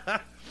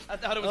 I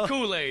thought it was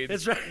Kool-Aid.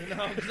 that's right."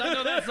 Because I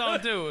know that song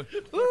too.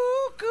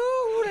 Ooh,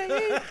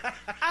 Kool-Aid.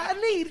 I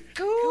need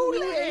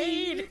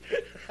Kool-Aid.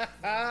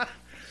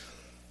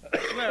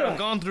 I've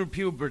gone through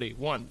puberty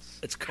once.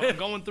 It's I'm good.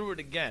 going through it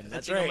again.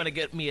 That's I think I'm right. gonna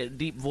get me a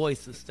deep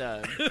voice this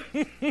time.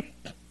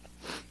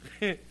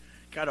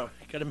 Gotta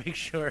make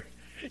sure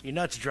your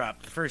nuts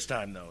drop the first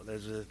time though.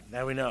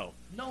 Now we know.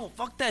 No,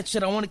 fuck that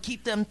shit. I want to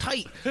keep them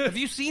tight. Have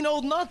you seen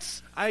old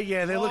nuts?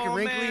 Yeah, they're looking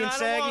wrinkly man, and I don't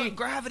saggy. want-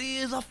 gravity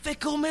is a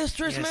fickle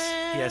mistress, Yes,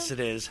 man. yes, it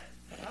is.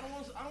 I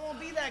don't want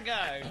to be that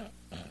guy.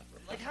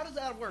 Like, how does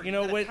that work? You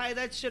know gotta what- tie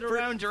that shit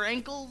around your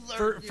ankles?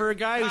 For a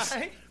guy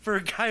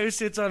who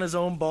sits on his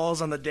own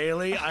balls on the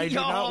daily, I do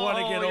not want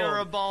to get You're a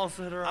old. ball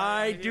sitter.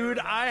 I hear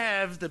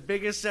have the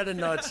biggest set of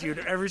nuts you'd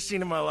ever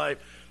seen in my life.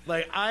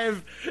 Like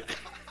I've.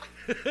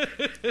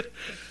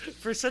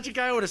 For such a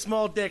guy with a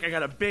small dick, I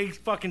got a big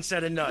fucking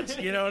set of nuts.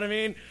 You know what I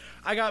mean?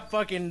 I got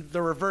fucking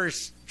the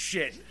reverse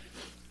shit.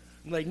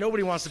 Like,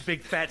 nobody wants a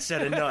big fat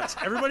set of nuts.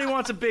 Everybody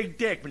wants a big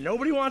dick, but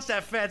nobody wants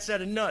that fat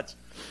set of nuts.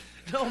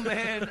 No,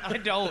 man, I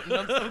don't. And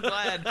I'm so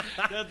glad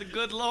that the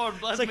good Lord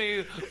blessed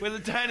me with a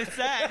tiny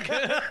sack.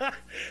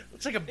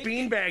 It's like a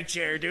beanbag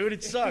chair, dude.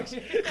 It sucks.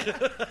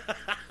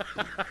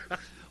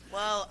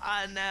 Well,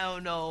 I now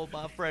know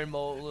my friend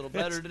Mo a little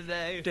better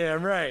today.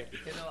 Damn right.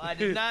 You know, I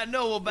did not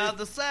know about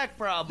the sack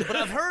problem, but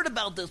I've heard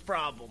about this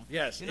problem.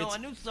 Yes, You know, it's-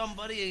 I knew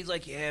somebody, he's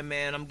like, yeah,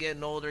 man, I'm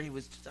getting older. He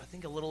was, I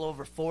think, a little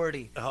over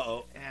 40.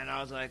 Uh-oh. And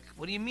I was like,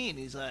 what do you mean?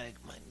 He's like,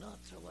 my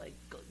nuts are like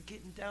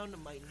getting down to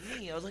my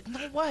knee. I was like,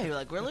 no way. You're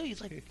like, really?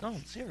 He's like, no,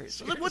 I'm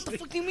serious. I was like, what the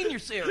fuck do you mean you're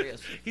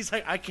serious? He's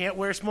like, I can't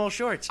wear small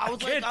shorts. I was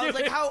can't like, do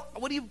it. how,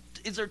 what do you,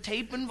 is there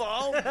tape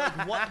involved?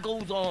 Like, what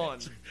goes on?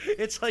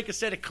 It's like a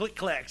set of click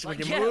clacks when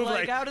Like, you yeah, move.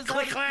 like, how does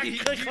click that, clack, you,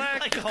 click you, clack,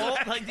 like, click hold,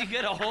 clack. like, you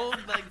get a hold,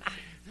 like,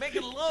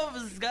 making love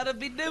has gotta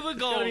be difficult. It's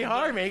gonna be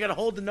hard, man. You gotta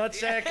hold the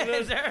nutsack Yeah,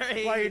 in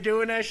right. while you're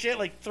doing that shit,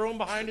 like throw him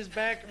behind his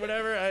back or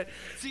whatever.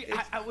 See,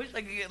 I wish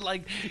I could get,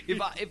 like,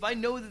 if I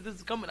know that this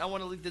is coming, I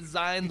want to like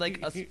design like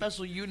a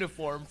special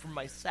uniform for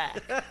my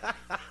sack.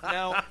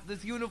 Now,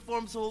 this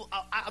uniform, so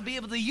I'll be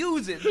able to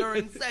use it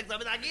during sex. I'll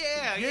be like,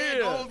 yeah,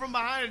 going from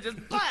behind and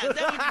just blast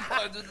every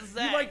punch with the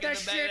sack. You like in that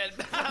the back shit? of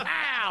that-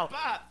 Pow!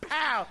 Pop.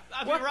 Pow!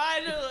 I'll What? be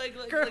riding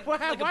like Girl, like, why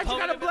like why'd you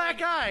got a pony,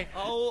 black like, eye?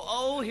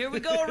 Oh, here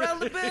we go around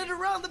the bend,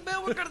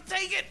 we're gonna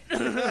take it.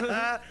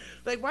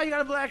 Like, why you got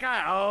a black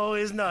eye? Oh,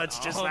 his nuts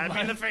just Oh, slapped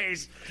me in my- the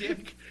face.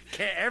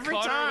 Every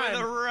Caught her with the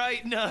time.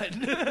 right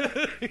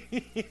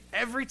nut.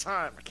 Every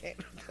time. I can't.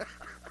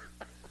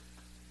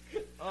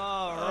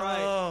 All right.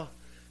 Oh.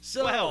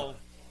 So, Well,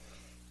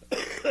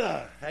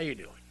 how you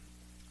doing?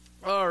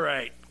 All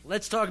right.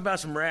 Let's talk about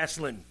some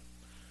wrestling.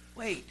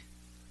 wait.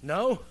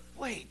 No?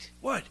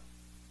 What?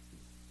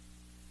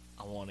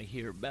 I want to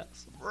hear about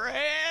some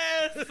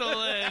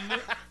wrestling.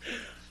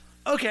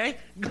 Okay.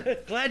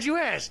 Glad you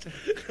asked.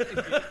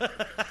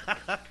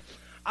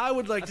 I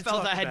would like I to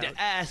felt talk I had about.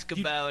 to ask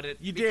about it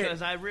you did.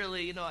 because I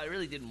really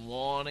didn't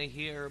want to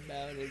hear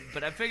about it.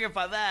 But I figure if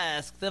I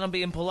ask, then I'm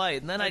being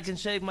polite, and then I can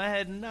shake my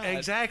head and nod.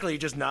 Exactly.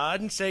 Just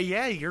nod and say,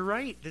 "Yeah, you're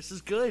right. This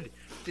is good."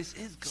 This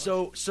is good.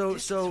 So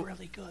this is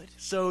really good.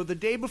 So the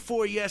day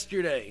before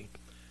yesterday,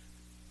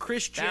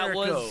 Chris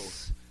Jericho.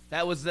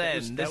 That was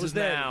then. That This was is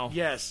then. now.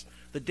 Yes,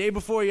 the day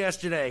before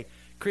yesterday,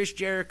 Chris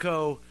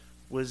Jericho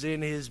was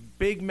in his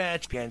big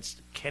match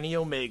against Kenny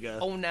Omega.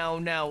 Oh, now,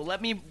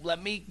 let me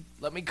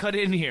cut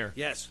in here.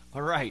 Yes.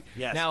 All right.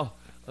 Yes. Now,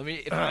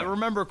 if I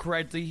remember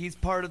correctly, he's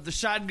part of the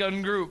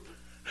Shotgun Group,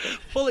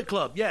 Bullet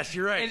Club. Yes,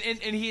 you're right.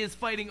 and he is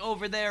fighting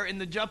over there in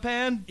the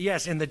Japan.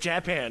 Yes, in the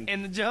Japan.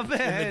 In the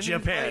Japan. He's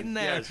Japan, fighting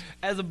there yes.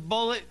 as a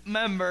Bullet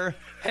member,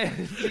 and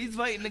he's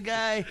fighting the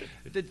guy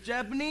that's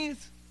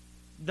Japanese.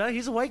 No,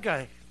 he's a white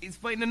guy. He's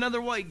fighting another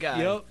white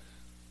guy. Yep.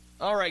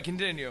 All right,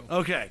 continue.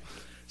 Okay.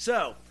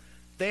 So,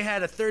 they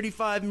had a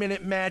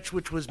 35-minute match,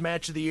 which was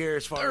match of the year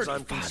as far as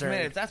I'm 35 concerned.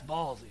 minutes. That's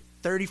ballsy.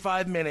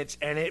 35 minutes,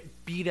 and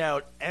it beat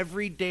out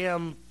every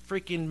damn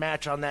freaking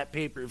match on that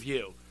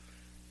pay-per-view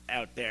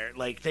out there.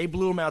 Like, they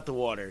blew him out the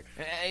water.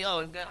 Hey,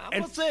 yo, I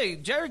must say,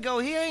 Jericho,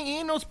 he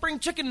ain't no spring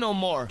chicken no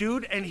more.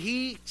 Dude, and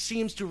he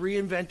seems to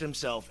reinvent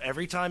himself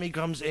every time he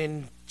comes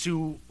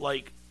into,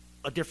 like,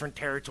 a different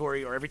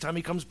territory or every time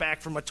he comes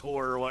back from a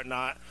tour or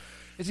whatnot.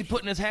 Is he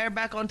putting his hair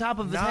back on top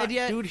of his Not- head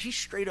yet? Dude, he's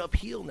straight up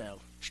heel now.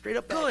 Straight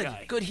up bad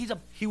guy. Good. He's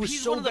He's one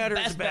so of the better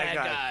as best a bad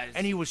guy. guys.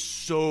 And he was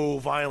so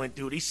violent,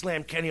 dude. He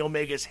slammed Kenny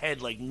Omega's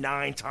head like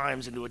 9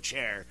 times into a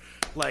chair.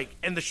 Like,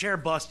 and the chair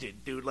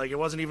busted, dude. Like, it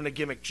wasn't even a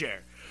gimmick chair.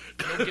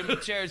 No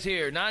gimmick chairs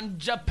here, not in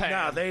Japan.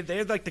 Nah,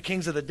 they're like the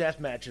kings of the death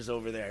matches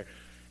over there.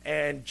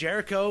 And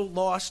Jericho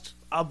lost,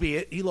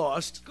 albeit he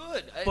lost.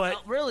 Good.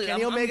 But really,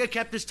 Kenny Omega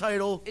kept his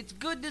title. It's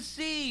good to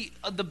see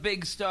the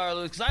big star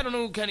lose, because I don't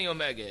know who Kenny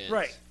Omega is.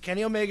 Right.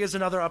 Kenny Omega is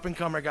another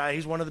up-and-comer guy.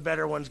 He's one of the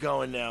better ones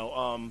going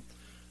now.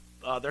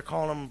 They're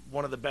calling him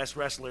one of the best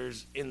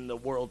wrestlers in the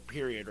world,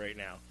 period, right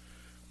now.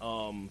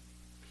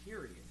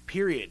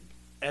 Period.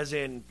 As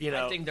in,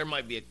 I think there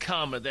might be a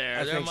comma there.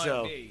 I there think might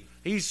so. be.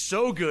 He's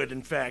so good,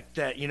 in fact,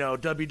 that,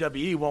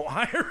 WWE won't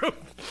hire him.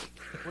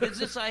 What is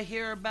this I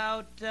hear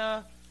about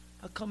a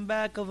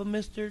comeback of a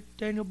Mr.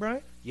 Daniel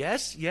Bryan?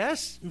 Yes.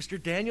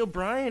 Mr. Daniel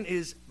Bryan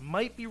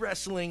might be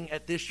wrestling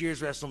at this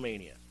year's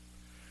WrestleMania.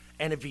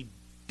 And if he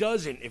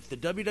doesn't, if the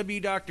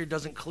WWE doctor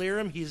doesn't clear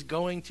him, he's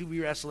going to be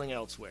wrestling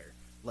elsewhere.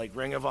 Like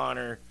Ring of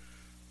Honor,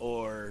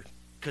 or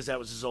because that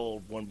was his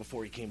old one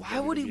before he came to WWE. Why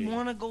would he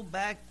want to go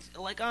back?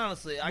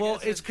 Honestly, I Well,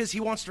 guess it's because he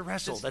wants to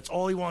wrestle. That's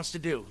all he wants to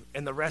do.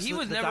 And the rest he of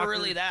was the never doctor,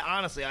 really that.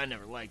 Honestly, I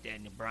never liked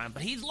Daniel Bryan,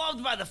 but he's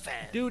loved by the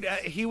fans. Dude,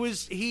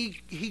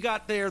 he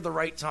got there the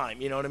right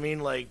time. You know what I mean?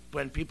 Like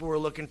when people were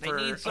looking They for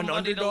need an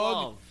somebody to underdog.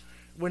 love.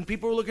 When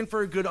people were looking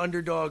for a good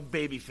underdog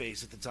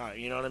babyface at the time.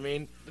 You know what I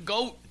mean? The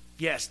GOAT.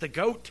 Yes, the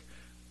GOAT.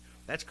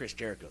 That's Chris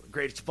Jericho, the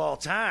greatest of all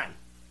time.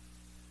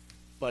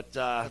 But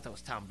I thought that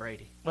was Tom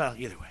Brady. well,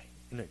 either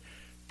way.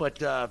 But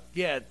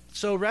yeah,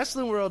 so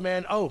Wrestling World,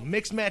 man. Oh,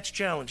 Mixed Match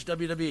Challenge,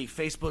 WWE,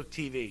 Facebook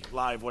TV,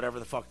 live, whatever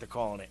the fuck they're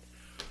calling it.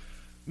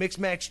 Mixed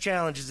Match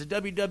Challenge is the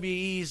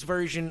WWE's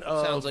version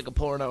of. Sounds like a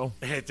porno.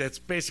 That's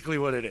basically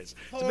what it is.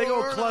 It's a big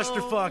old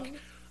clusterfuck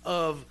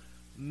of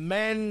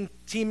men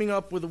teaming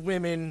up with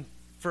women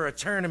for a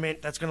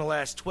tournament that's going to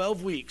last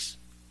 12 weeks.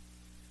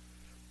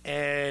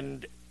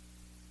 And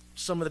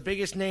some of the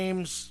biggest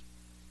names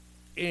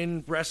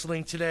in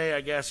wrestling today,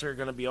 I guess, are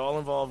going to be all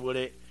involved with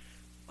it.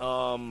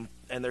 And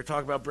they're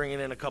talking about bringing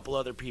in a couple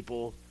other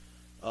people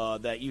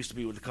that used to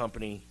be with the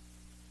company,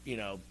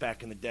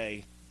 back in the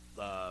day,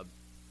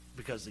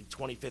 because the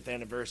 25th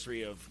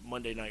anniversary of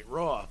Monday Night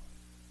Raw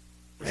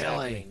is Really?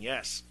 happening.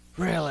 Yes,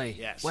 Really?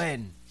 Yes.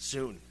 When?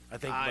 soon. I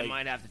think. I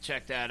might have to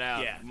check that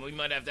out. Yeah. We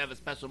might have to have a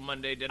special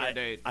Monday dinner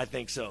date. I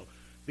think so,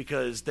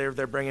 because they're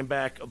bringing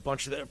back a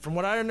bunch of. From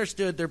what I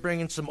understood, they're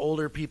bringing some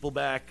older people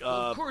back.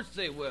 Of course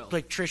they will.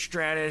 Like Trish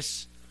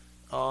Stratus.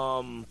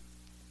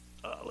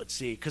 Let's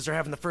see, because they're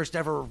having the first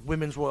ever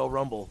Women's Royal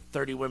Rumble,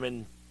 30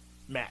 women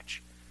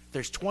match.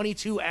 There's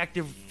 22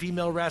 active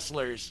female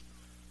wrestlers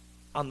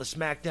on the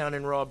SmackDown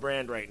and Raw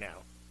brand right now,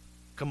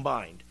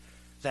 combined.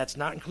 That's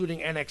not including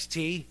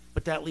NXT,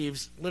 but that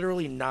leaves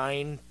literally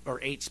 9 or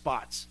 8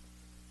 spots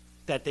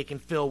that they can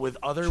fill with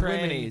other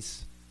women.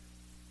 Trannies.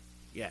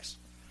 Yes.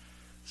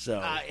 So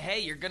Hey,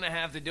 you're going to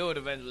have to do it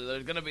eventually.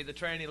 There's going to be the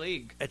tranny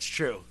league. it's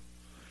true.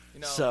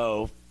 You know,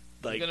 So,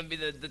 it's like, going to be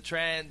the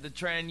tran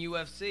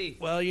UFC.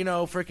 well,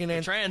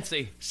 freaking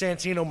Trancy.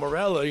 Santino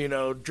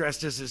Marella,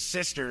 dressed as his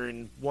sister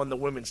and won the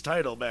women's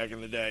title back in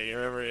the day. You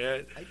remember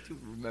it? I do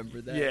remember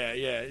that. Yeah.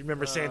 You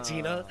remember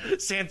Santina?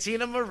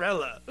 Santina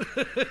Marella.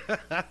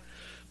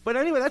 But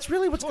anyway, that's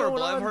really what's Horrible.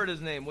 going on. I've heard his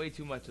name way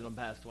too much in the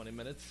past 20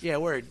 minutes. Yeah,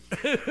 word.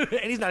 And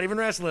he's not even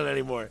wrestling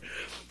anymore.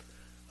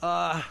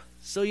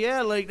 So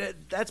yeah, like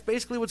that's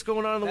basically what's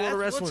going on in the world of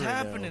wrestling. What's right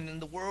happening now. in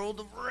the world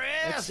of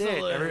That's wrestling.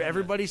 it.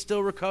 Everybody's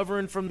still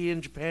recovering from the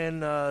In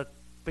Japan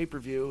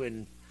pay-per-view,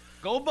 and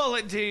Go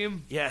Bullet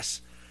Team.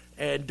 yes,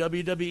 and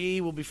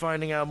WWE will be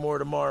finding out more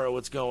tomorrow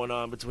what's going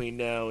on between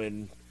now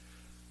and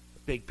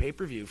big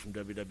pay-per-view from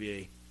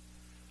WWE.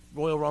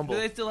 Royal Rumble. Do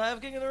they still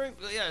have King of the Ring?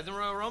 Yeah, the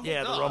Royal Rumble?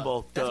 Yeah, the Duh.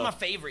 Rumble, That's duh. my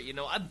favorite,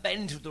 I've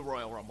been to the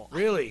Royal Rumble.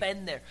 Really? I've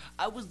been there.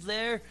 I was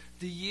there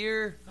the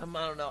year, I don't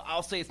know,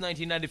 I'll say it's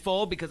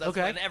 1994 because that's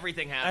Okay. when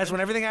everything happened. That's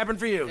when everything happened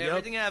for you. Yep.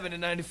 Everything happened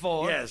in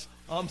 94. Yes.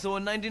 So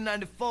in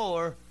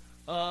 1994,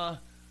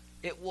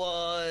 it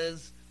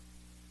was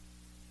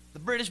the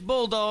British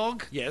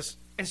Bulldog Yes.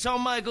 and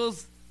Shawn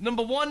Michaels,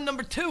 number 1,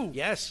 number 2.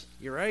 Yes.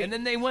 You're right. And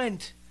then they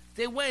went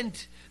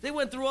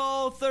through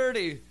all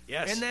 30.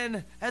 Yes. And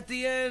then at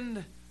the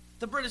end,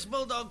 the British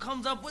Bulldog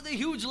comes up with a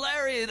huge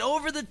lariat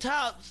over the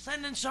top,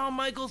 sending Shawn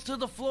Michaels to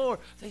the floor.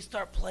 They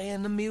start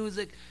playing the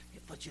music.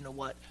 But you know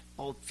what?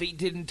 Both feet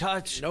didn't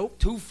touch. Nope.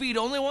 2 feet,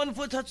 only 1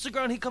 foot touched the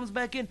ground. He comes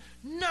back in,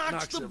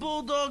 knocks the him.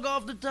 Bulldog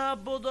off the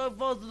top. Bulldog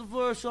falls to the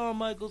floor. Shawn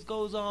Michaels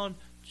goes on.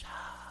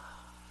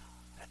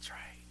 That's right.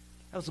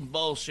 That was some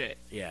bullshit.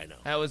 Yeah, I know.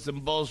 That was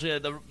some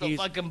bullshit. The He's-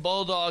 fucking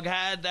Bulldog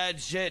had that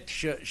shit.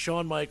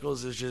 Shawn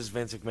Michaels is just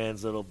Vince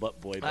McMahon's little butt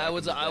boy. back I in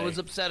was the day.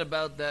 upset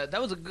about that.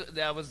 That was a good.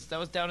 That was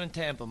down in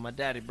Tampa. My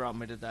daddy brought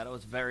me to that. I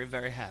was very,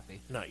 very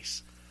happy.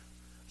 Nice.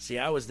 See,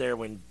 I was there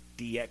when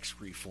DX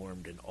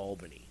reformed in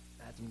Albany.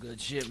 That's some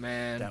good shit,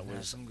 man. That That's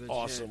was some good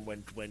awesome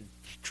shit. when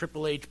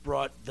Triple H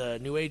brought the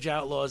New Age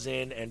Outlaws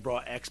in and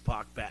brought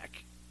X-Pac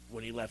back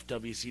when he left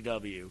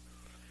WCW.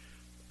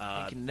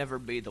 He can never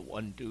be the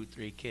 1, 2,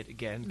 3 kid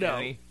again. No,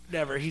 Can he?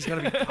 never. He's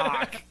gonna be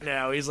Pac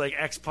now. He's like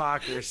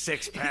X-Pac or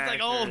Six He's Pack.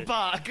 like old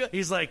Pac.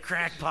 He's like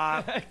Crack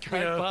Pop,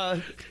 Crack Pac.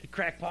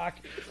 Crack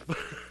Pac,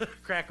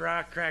 Crack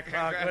Rock, Crack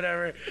Pac,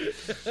 whatever.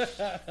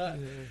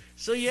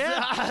 So yeah,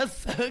 Ah,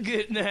 so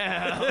good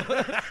now.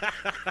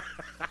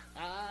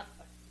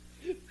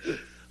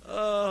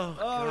 Oh,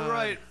 All God.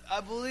 right,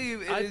 I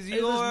believe it is it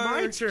is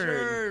my your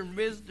turn.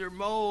 Mr.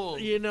 Mole.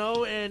 You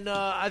know, and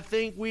I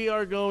think we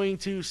are going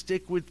to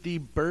stick with the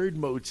bird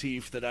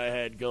motif that I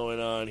had going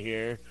on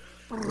here.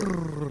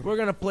 We're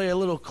going to play a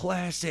little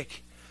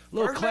classic.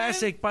 Birdman?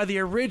 Classic by the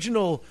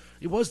original.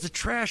 It was the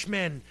Trash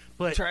Men,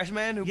 but Trash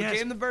Man who Yes,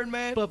 became the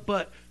Birdman.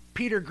 but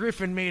Peter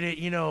Griffin made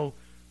it,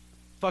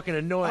 fucking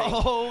annoying.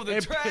 Oh, the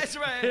And- Trash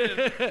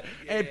Man.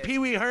 And Pee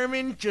Wee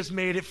Herman just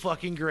made it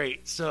fucking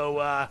great.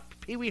 So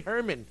Pee Wee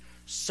Herman,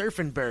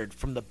 Surfing Bird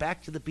from the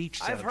Back to the Beach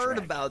soundtrack. I've heard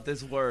about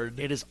this word.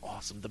 It is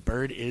awesome. The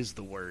bird is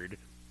the word.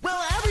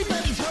 Well,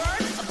 everybody's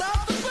heard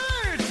about the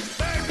bird.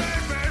 Bird,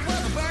 bird, bird.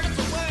 Well, the bird is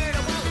the word.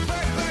 Well, the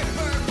bird, bird,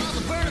 bird. Well,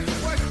 the bird is the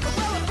word.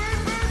 Well, the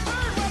bird, bird,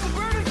 bird. Well, the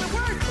bird is the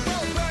word.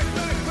 Well,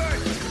 the bird, bird,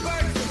 bird. The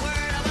bird is the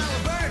word. Well,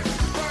 the bird,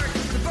 bird.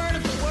 The bird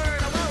is the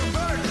word. Well, the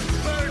bird,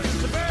 bird.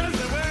 The bird is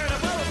the word.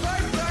 Well, the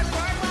bird, bird,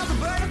 bird. Well, the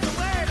bird is the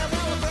word.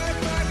 Well, the bird,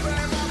 bird,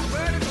 bird. Well, the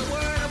bird is the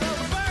word. Well,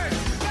 the bird,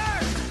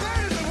 bird.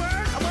 Bird is the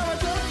word. Well,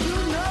 don't you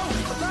know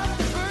about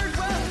the bird?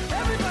 Well,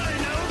 everybody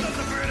knows that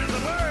the bird is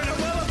the word.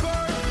 Well, the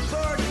bird,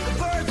 bird. The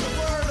bird's the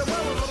word.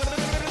 Well,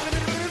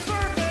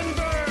 surfing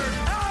bird.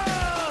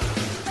 Oh!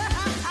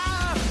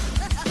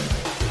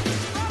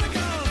 There we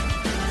go.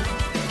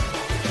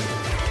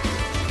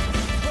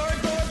 Bird,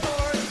 bird,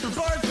 bird. The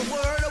bird's the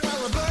word. Well,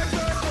 the bird,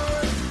 bird,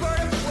 bird.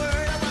 Bird is the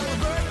word. Well, the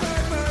bird,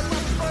 bird, bird.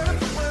 Well, the bird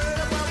is the word.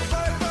 Well, the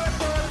bird, bird,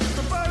 bird.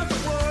 The bird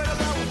is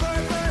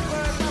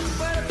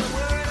the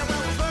word. Well, the bird, bird, bird. Well, the bird is the word. Well,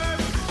 the bird,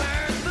 bird.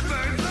 The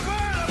bird's the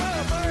word. Well,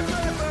 the bird,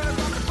 bird, bird.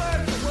 Well, the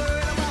bird's the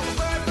word. Well, the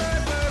bird,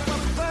 bird, bird. Well, the bird's the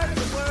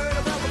word.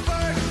 Well, the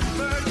bird,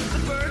 bird.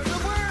 The bird's the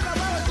word.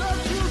 Well,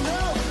 don't you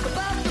know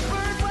about the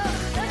bird? Well,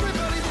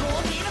 everybody's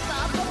talking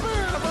about the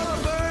bird. Well,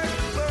 the bird,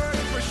 bird.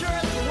 For sure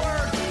it's the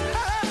word.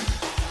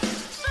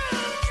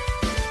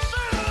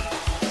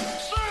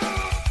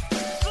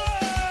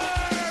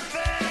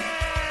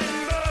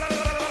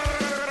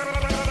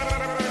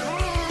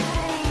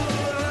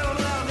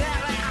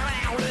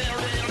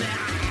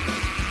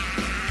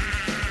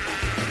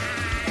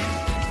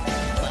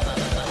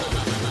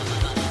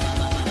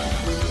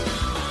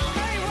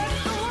 Hey, what's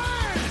the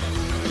word?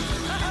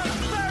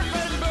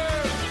 Surfing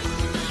bird.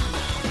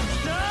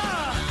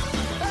 Duh.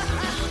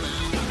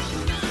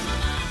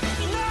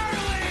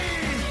 Gnarly.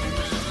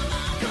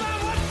 Come on,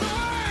 what's the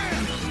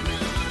word?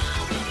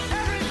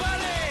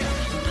 Everybody,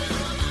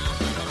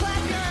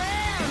 clap your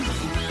hands.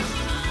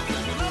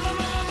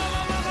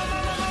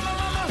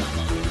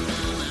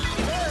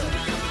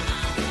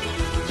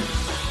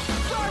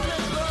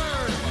 Surfing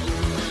bird.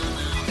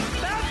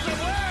 That's the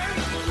word.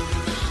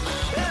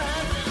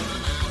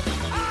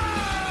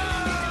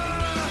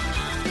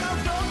 Now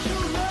don't you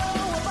know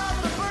about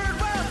the bird?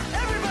 Well,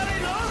 everybody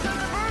knows that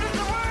the bird is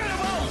the word.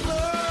 Well,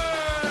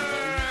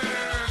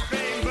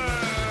 surfing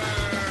bird.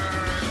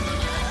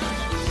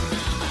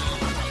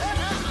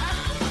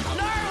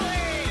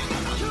 Gnarly,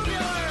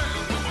 tubular,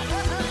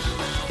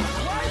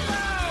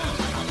 wipeout,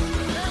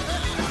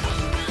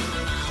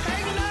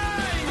 hang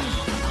nine,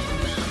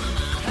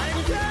 hang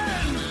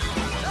 10,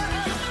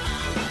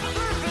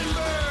 surfing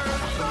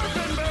bird,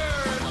 surfing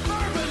bird,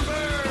 surfing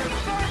bird,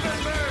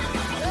 surfing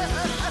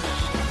bird.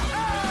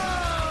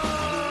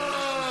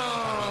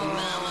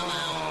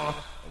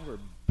 We're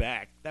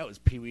back. That was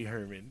Pee Wee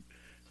Herman.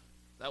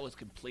 That was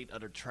complete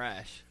utter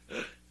trash.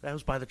 That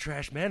was by the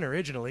Trash Men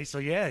originally, so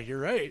yeah, you're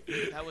right.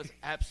 That was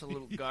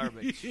absolute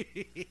garbage. That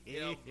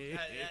is the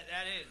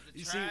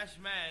You see- Trash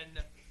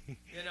Men.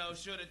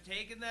 Should have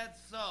taken that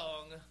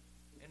song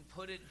and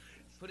put it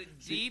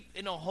deep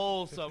in a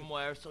hole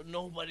somewhere so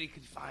nobody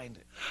could find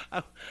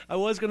it. I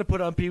was going to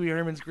put on Pee Wee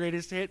Herman's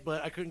greatest hit,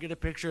 but I couldn't get a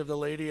picture of the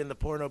lady in the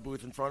porno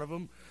booth in front of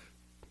him.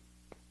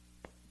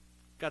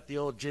 Got the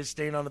old jizz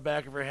stain on the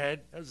back of her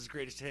head. That was his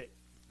greatest hit.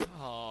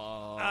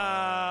 Oh, Oh,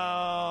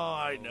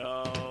 I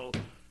know.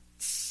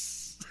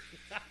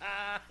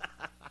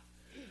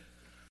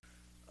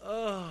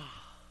 Oh.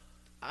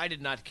 I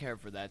did not care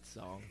for that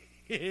song.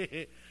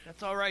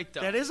 That's all right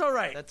though. That is all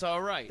right. That's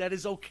all right. That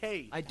is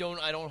okay. I don't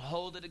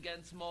hold it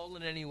against Mole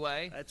in any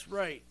way. That's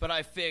right. But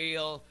I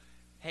feel,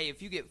 hey,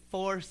 if you get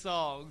 4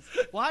 songs,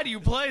 why do you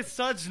play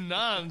such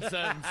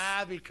nonsense?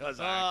 Because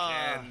I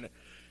Ah, can.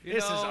 you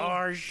This is know,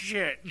 our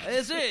shit.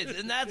 This is,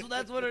 and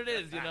that's what it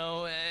is,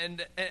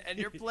 and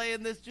you're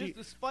playing this just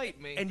to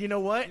spite me. And you know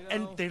what? You know?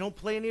 And they don't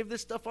play any of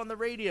this stuff on the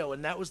radio,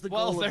 and that was the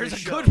well, goal of there's this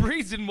a show. good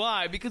reason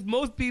why, because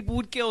most people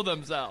would kill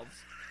themselves.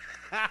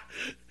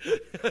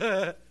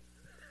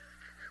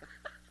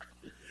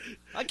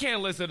 I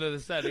can't listen to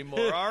this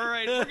anymore. All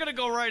right, we're gonna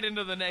go right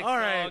into the next All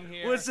right. song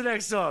here. What's the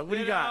next song? What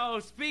do you got? know,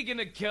 speaking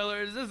of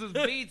killers, this is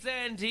Beats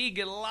Antique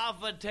and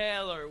Lafa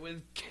Taylor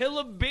with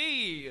Killer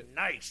Bee.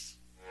 Nice.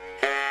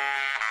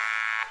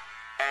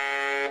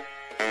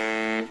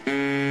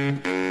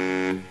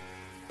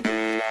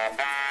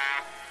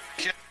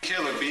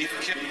 Killer bee,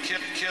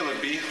 killer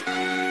bee.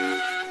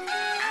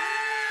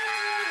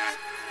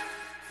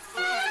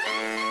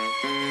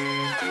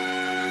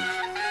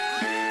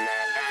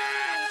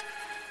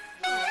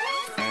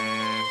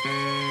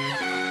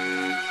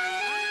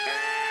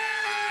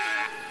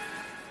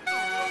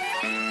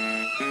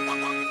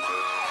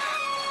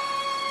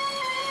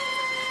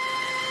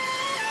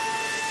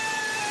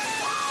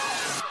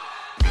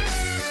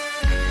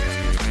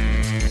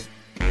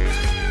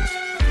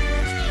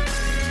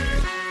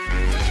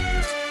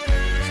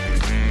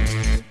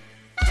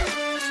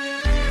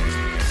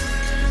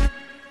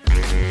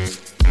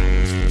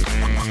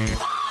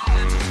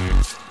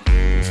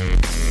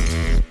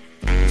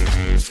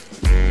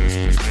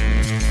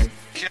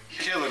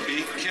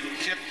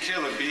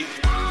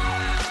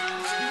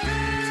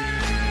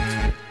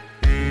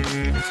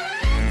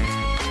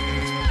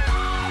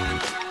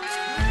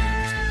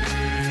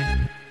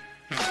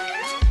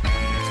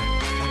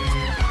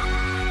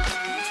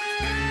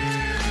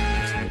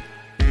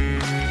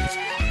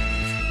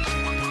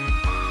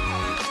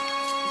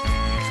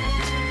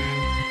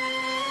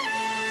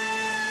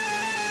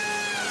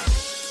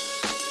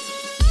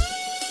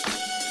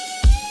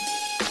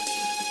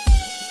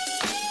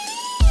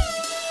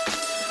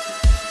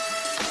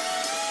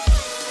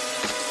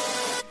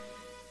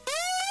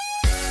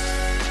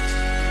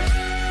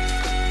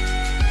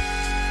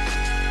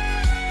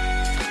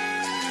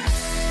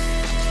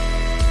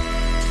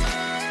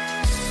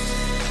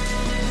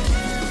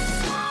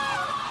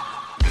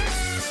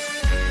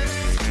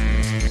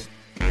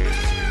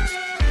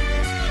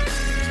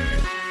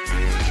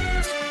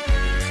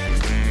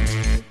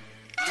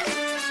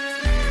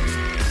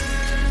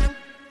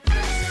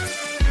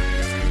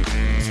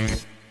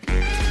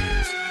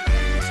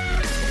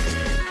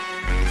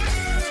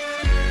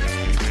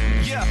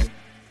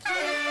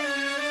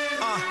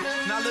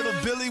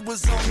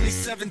 was only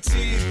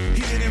 17.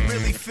 He didn't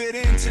really fit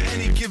into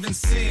any given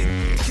scene.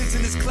 Kids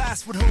in his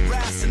class would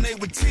harass and they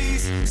would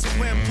tease. So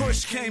when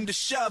push came to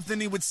shove, then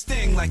he would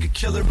sting like a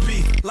killer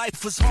bee.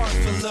 Life was hard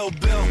for Lil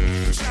Bill,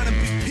 trying to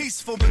be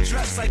peaceful but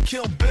dressed like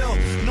Kill Bill.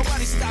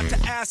 Nobody stopped to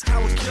ask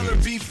how a killer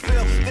bee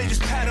feel. They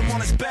just pat him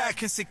on his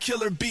back and say,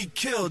 Killer Bee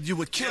killed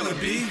you, a killer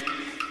bee.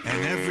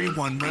 And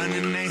everyone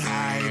running they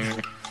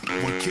hide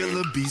when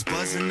Killer Bee's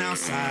buzzing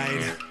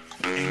outside.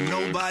 Ain't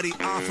nobody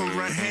offer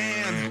a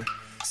hand.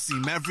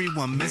 Seem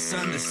everyone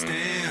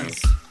misunderstands.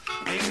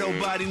 Ain't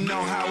nobody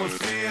know how it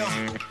feel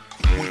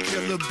when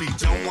Killer Bee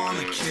don't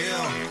wanna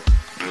kill.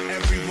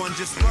 Everyone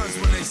just runs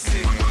when they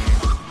see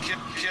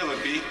Killer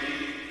Bee.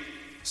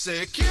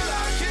 Say killer,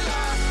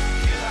 killer,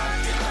 killer,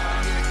 killer,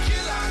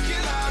 killer,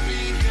 killer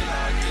bee,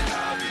 killer,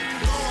 killer bee.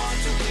 Don't want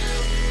to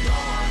kill,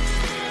 don't want to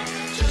kill.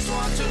 Just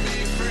want to be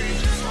free,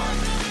 just want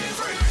to be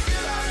free.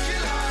 Killer,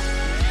 killer,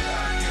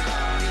 killer,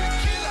 killer,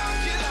 killer,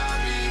 killer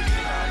bee,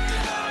 killer,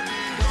 killer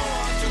bee. Don't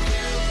want to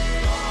kill,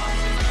 don't want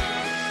to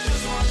kill.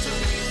 Just want to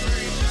be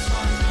free, just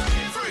want to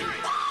be free.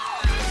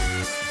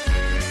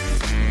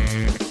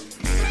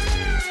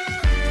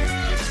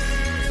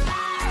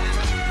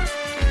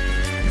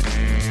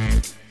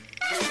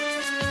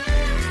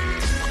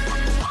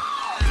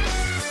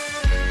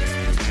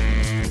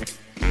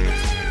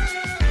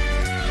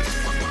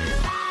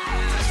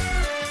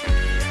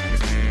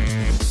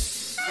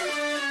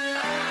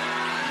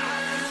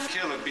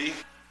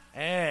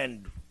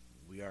 And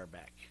we are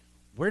back.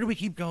 Where do we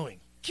keep going?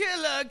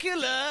 Killer,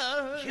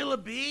 killer. Killer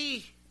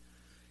Bee.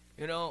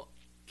 You know,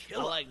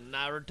 I like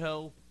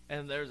Naruto,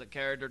 and there's a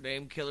character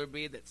named Killer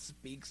Bee that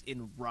speaks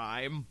in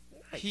rhyme.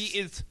 Nice. He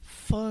is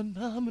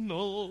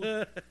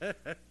phenomenal.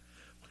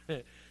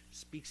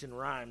 Speaks in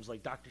rhymes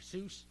like Dr.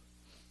 Seuss.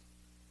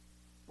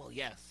 Well,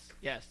 yes,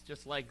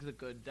 just like the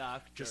good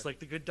doctor. Just like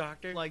the good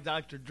doctor. like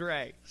Dr.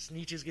 Dre.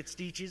 Sneeches get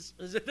steeches.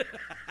 Is it?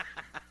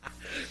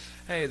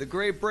 Hey, the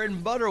Great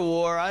Britain Butter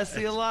War, I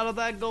see a lot of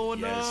that going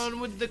Yes. on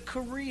with the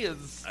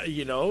Koreas.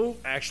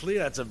 Actually,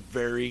 that's a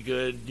very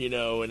good,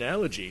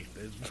 analogy.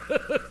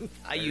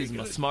 I use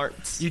my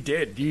smarts. You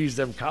did. You used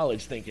them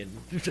college thinking.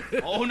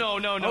 Oh, no.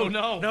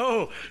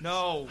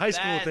 No. High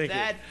school thinking.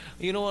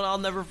 You know what I'll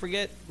never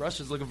forget?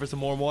 Russia's looking for some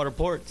more water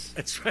ports.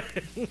 That's right.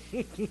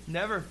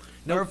 Never.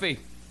 Murphy.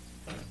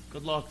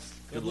 Good looks.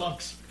 Good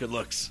looks. Good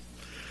looks.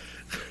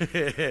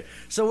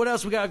 So what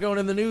else we got going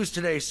in the news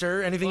today,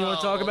 sir? Anything you want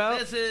to talk about?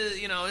 This is,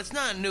 it's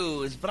not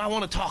news, but I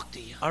want to talk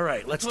to you. All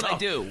right, let's That's what talk. I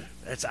do.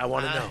 I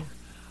want to know.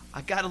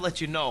 I got to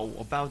let you know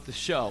about the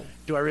show.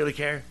 Do I really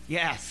care?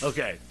 Yes.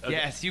 Okay.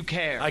 Yes, you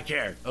care. I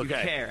care.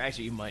 Okay. You care.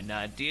 Actually, you might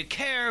not. Do you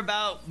care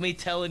about me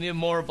telling you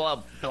more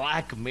about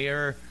Black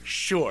Mirror?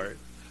 Sure.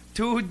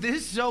 Dude,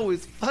 this show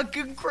is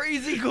fucking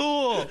crazy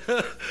cool.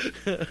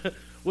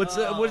 What's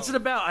it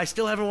about? I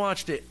still haven't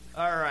watched it.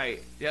 All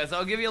right. Yes,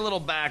 I'll give you a little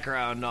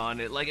background on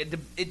it. Like, it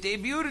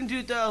debuted in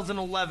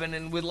 2011,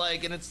 and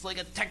it's like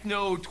a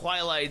techno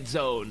Twilight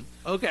Zone.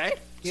 Okay.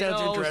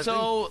 Sounds interesting.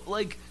 So,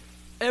 like,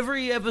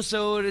 every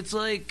episode, it's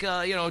like,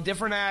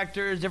 different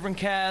actors, different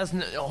cast,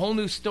 a whole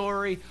new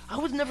story. I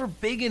was never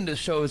big into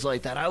shows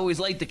like that. I always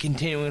liked the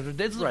continuing.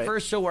 This is the Right.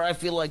 first show where I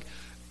feel like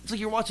it's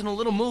like you're watching a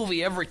little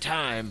movie every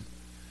time.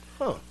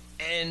 Huh.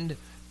 And,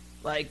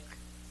 like,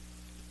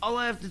 all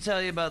I have to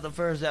tell you about the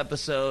first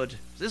episode,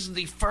 this is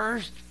the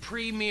first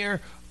premiere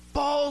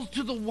balls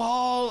to the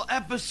wall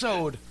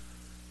episode.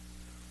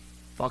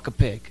 Fuck a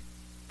pig.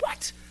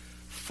 What?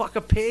 Fuck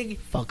a pig?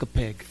 Fuck a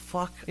pig.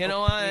 Fuck. You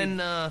know, a pig.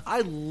 and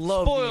I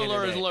love the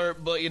spoiler internet.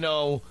 alert,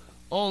 but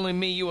only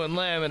me, you, and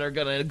Lamont are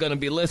gonna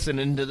be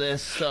listening to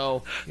this.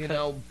 So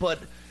but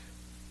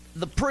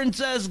the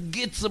princess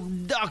gets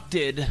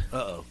abducted.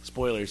 Uh-oh.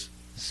 Spoilers.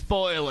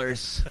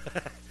 Spoilers.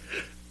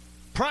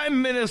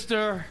 Prime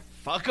Minister,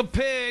 fuck a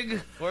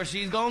pig, or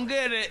she's gonna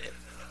get it.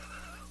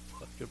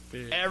 Fuck a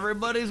pig.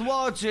 Everybody's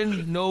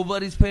watching.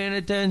 Nobody's paying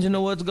attention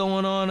to what's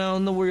going on out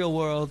in the real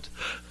world.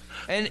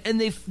 And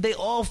they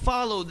all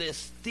follow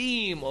this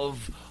theme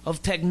of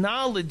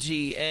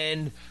technology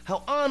and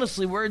how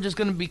honestly we're just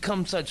going to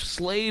become such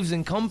slaves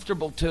and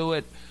comfortable to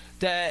it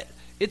that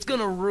it's going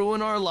to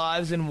ruin our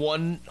lives in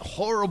one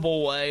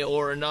horrible way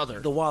or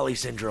another. The Wall-E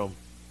syndrome.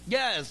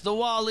 Yes, the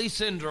Wall-E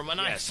syndrome, and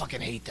Yes. I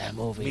fucking hate that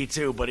movie. Me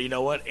too, but you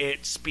know what?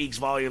 It speaks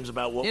volumes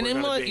about what And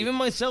we're going to be. even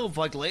myself,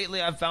 like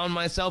lately, I've found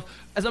myself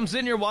as I'm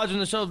sitting here watching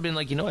the show, being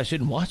like, I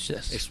shouldn't watch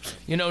this. It's-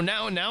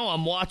 Now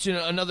I'm watching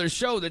another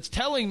show that's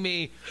telling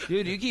me,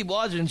 dude, you keep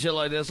watching shit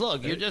like this.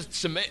 Look, you're just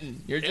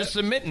submitting. You're just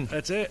submitting.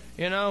 That's it.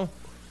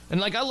 And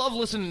like I love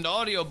listening to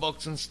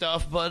audiobooks and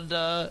stuff, but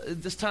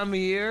this time of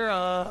year,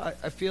 I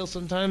feel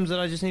sometimes that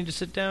I just need to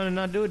sit down and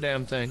not do a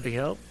damn thing.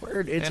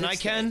 Word. I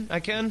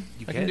can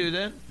do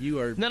that. You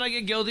are. And then I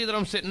get guilty that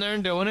I'm sitting there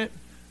and doing it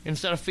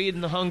instead of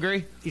feeding the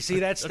hungry. You see,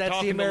 that's the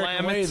talking to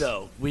American way, laments.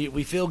 though.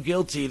 We feel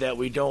guilty that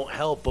we don't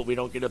help, but we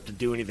don't get up to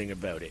do anything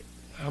about it.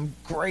 I'm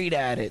great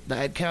at it.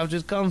 That couch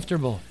is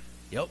comfortable.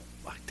 Yep.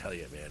 I tell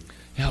you, man.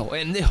 Yo,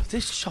 and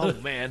this show,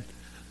 man,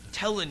 I'm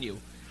telling you,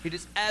 It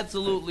is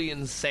absolutely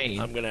insane.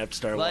 I'm gonna have to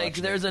start Like,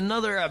 watching there's it.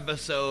 another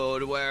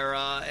episode where,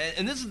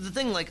 and this is the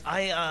thing. Like,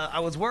 I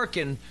was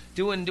working,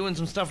 doing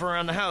some stuff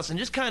around the house, and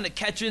just kind of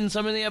catching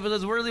some of the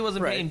episodes. Really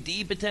wasn't Right. paying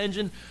deep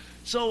attention.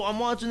 So I'm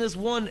watching this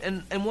one,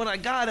 and what I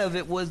got of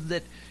it was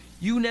that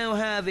you now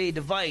have a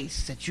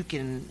device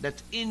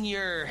that's in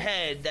your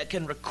head that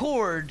can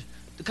record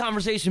the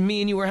conversation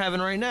me and you are having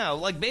right now.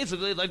 Like,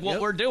 basically, like what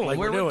Yep, we're doing. like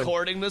we're we're doing.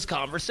 recording this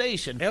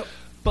conversation. Yep.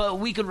 But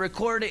we could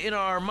record it in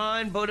our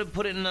mind, put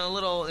it in a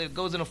little, it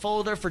goes in a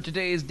folder for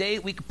today's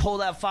date. We could pull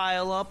that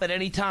file up at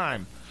any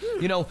time,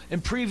 you know,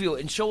 and preview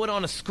it and show it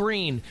on a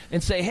screen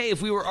and say, hey,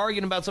 if we were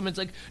arguing about something, it's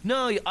like,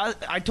 no,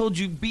 I told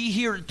you be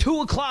here at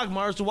 2 o'clock,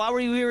 Marshall. Why were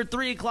you here at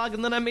 3 o'clock?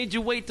 And then I made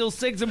you wait till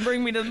 6 and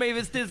bring me to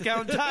Mavis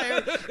Discount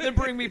Tire and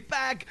bring me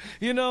back,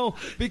 you know,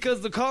 because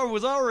the car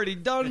was already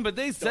done. But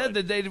they said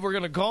that they were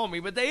going to call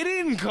me, but they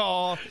didn't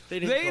call. They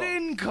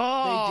didn't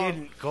call. They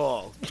didn't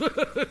call.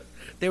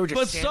 They were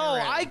just. But standing so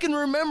around. I can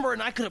remember,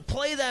 and I could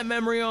play that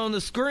memory on the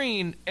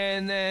screen,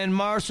 and then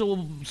Marshall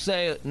will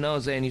say, "No,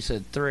 Zane, you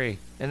said 3,"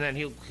 and then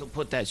he'll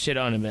put that shit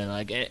on him, and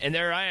like, and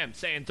there I am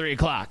saying 3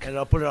 o'clock. And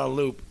I'll put it on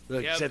loop.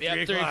 Like, Yep, said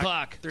 3 3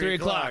 o'clock. 3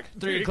 o'clock,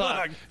 3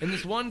 o'clock. And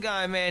this one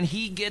guy, man,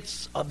 he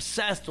gets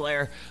obsessed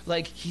where,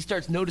 like, he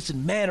starts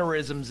noticing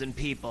mannerisms in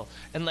people.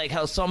 And, like,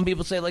 how some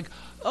people say, like,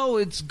 oh,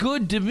 it's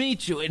good to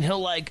meet you. And he'll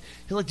like,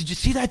 did you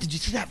see that? Did you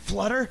see that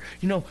flutter?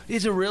 You know,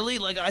 is it really?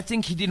 Like, I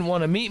think he didn't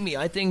want to meet me.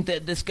 I think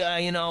that this guy,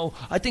 you know,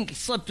 I think he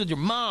slept with your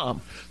mom.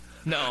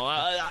 No,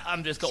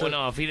 I'm just going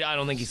off. I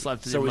don't think he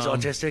slept with So your he's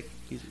mom. autistic.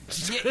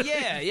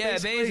 Yeah,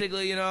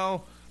 basically, you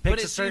know. Picks But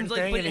a it certain seems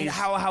like thing and he's-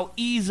 how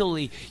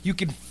easily you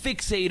can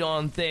fixate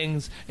on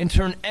things and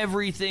turn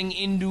everything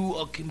into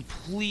a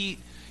complete,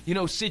 you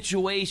know,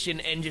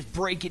 situation and just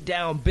break it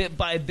down bit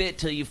by bit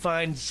till you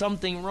find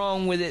something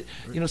wrong with it,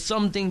 you know,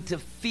 something to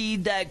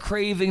feed that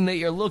craving that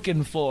you're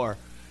looking for.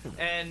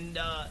 And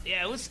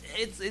yeah,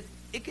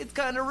 it gets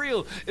kind of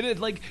real. And it,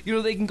 like, you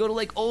know, they can go to,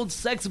 like, old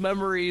sex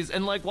memories,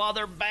 and, like, while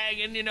they're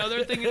banging, you know,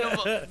 they're thinking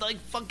of, like,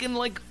 fucking,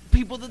 like,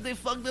 people that they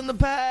fucked in the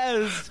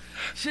past.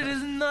 Shit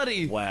is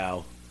nutty.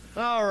 Wow.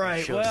 All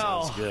right, Show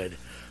well, sounds good.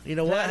 You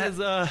know what? that is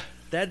that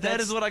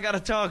that's- is what I got to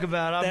talk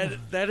about.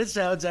 That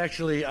sounds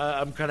actually.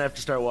 I'm gonna have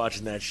to start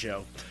watching that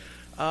show.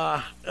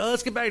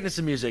 Let's get back into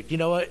some music. You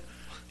know what?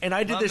 And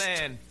I did My this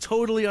man.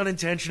 totally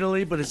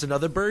unintentionally, but it's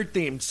another bird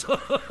theme. So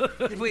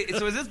Wait,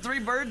 so is this 3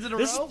 birds in a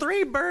this is row?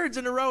 3 birds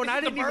in a row, and Is I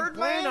it the didn't even bird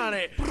plan man? on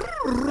it.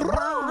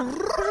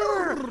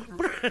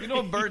 You know,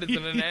 a bird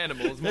isn't an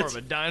animal; it's more of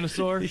a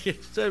dinosaur.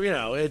 So you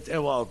know,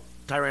 well,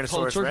 Tyrannosaurus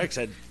Culture. Rex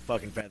had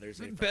fucking feathers.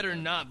 It better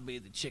not be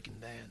the chicken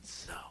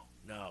dance.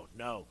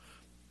 No.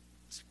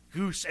 It's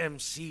Goose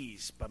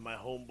MCs by my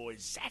homeboy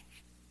Zach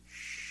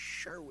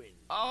Sherwin.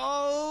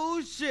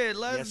 Oh shit!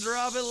 Let's Yes,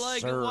 drop it like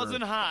it sir.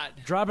 wasn't hot.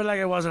 Drop it like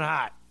it wasn't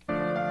hot.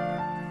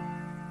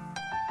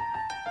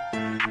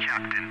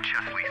 Captain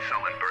Chesley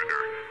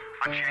Sullenberger.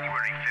 On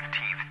January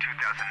 15th,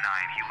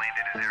 2009, he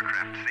landed his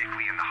aircraft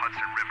safely in the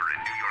Hudson River in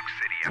New York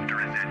City after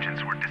his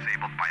engines were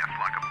disabled by a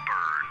flock of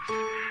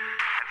birds.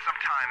 And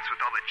sometimes, with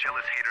all the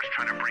jealous haters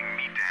trying to bring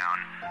me down,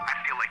 I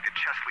feel like the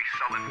Chesley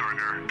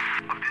Sullenberger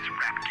of this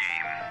rap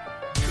game.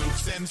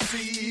 Goose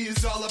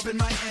MCs all up in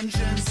my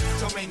engines.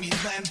 Don't make me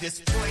land this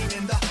plane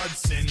in the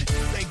Hudson.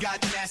 They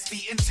got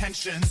nasty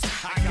intentions.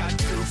 I got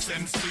Goose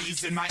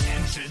MCs in my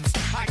engines.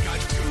 I got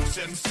Goose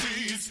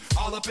MCs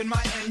all up in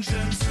my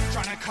engines.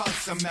 Trying to cause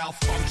some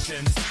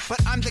malfunctions. But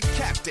I'm the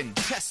Captain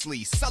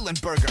Chesley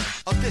Sullenberger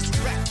of this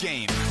rap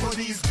game. For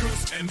these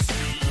Goose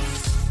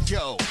MCs.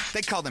 Yo,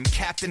 they call him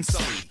Captain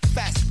Sully.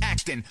 Fast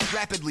acting,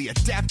 rapidly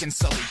adapting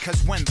Sully.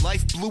 Cause when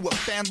life blew a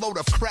fan load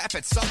of crap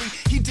at Sully,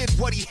 he did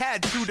what he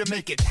had to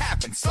make it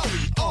happen. Sully,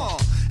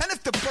 and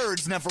if the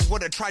birds never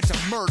would've tried to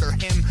murder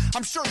him,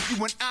 I'm sure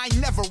you and I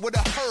never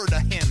would've heard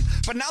of him.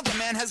 But now the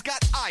man has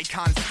got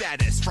icon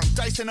status. From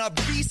dicing up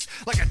beasts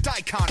like a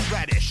daikon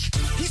radish.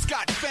 He's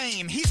got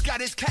fame, he's got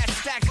his cat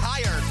stacked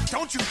higher.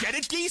 Don't you get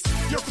it, geese?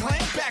 Your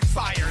plan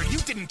backfired. You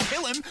didn't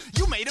kill him,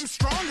 you made him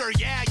stronger.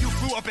 Yeah, you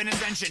blew up in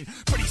his engine,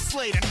 but he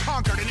slayed and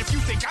conquered. And if you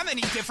think I'm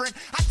any different,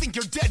 I think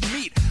you're dead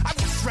meat. I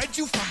will shred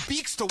you from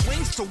beaks to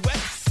wings to webbed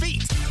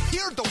feet.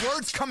 Hear the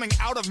words coming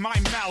out of my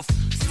mouth.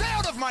 Stay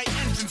out of my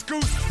engines,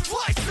 Goose.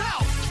 Fly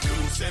south.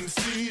 Goose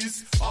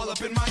MCs all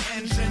up in my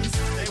engines.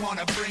 They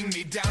wanna bring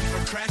me down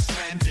for crash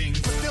landings,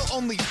 but they'll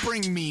only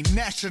bring me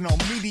national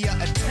media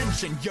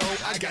attention. Yo,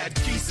 I got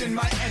geese in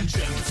my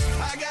engines.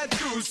 I got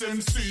Goose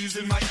MCs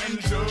in my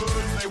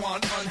engines. They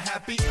want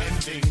unhappy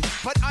endings,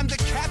 but I'm the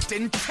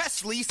Captain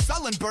Chesley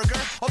Sullenberger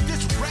of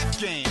this rap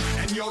game,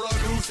 and you're a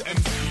Goose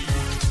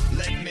MC.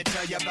 Let me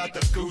tell you about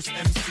the Goose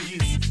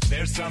MCs.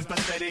 They're some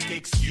pathetic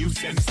excuse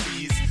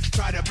MCs.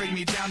 Try to bring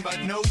me down,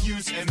 but no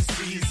use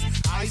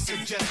MCs. I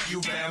suggest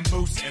you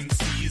bamboos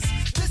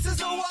MCs. This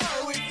is a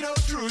war with no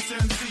truce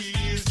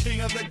MCs.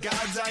 King of the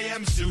gods, I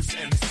am Zeus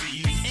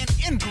MCs.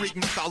 And in Greek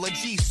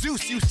mythology,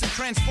 Zeus used to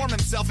transform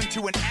himself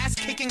into an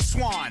ass-kicking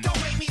swan.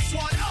 Don't make me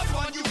swan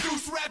up on you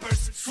goose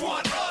rappers.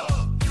 Swan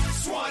up.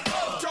 Swan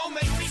up. Don't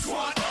make me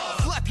swan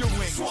up. Flap your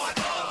wings. Swan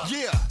up.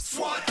 Yeah.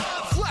 Swan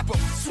up. Flap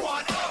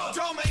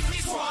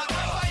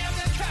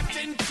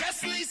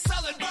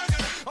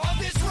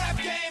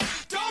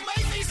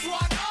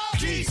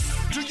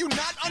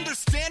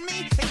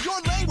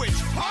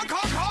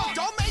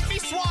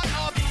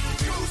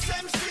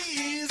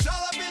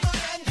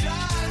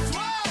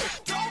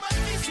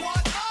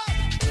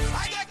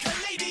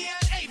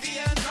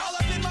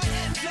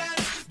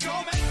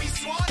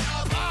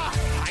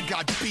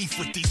got beef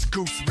with these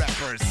goose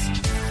rappers.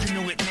 You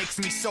know it makes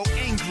me so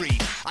angry.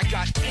 I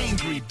got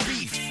angry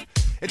beef.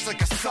 It's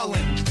like a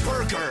sullen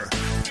burger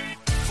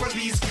for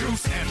these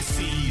goose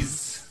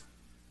MCs.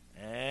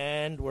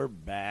 And we're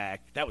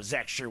back. That was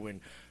Zach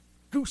Sherwin.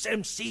 Goose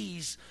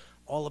MCs,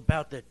 all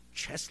about the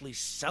Chesley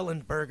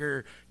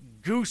Sullenberger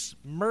goose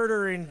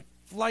murder in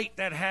flight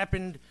that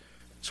happened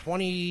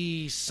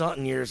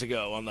 20-something years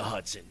ago on the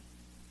Hudson.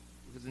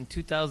 It was in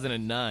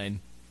 2009.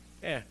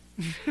 Yeah,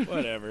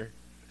 whatever.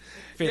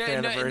 Fifth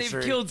And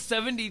anniversary. they've killed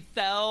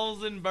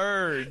 70,000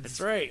 birds.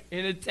 That's right.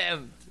 In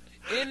attempt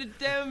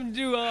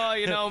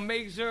to,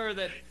 make sure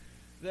that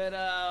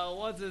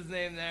what's his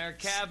name there,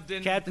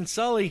 Captain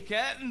Sully.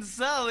 Captain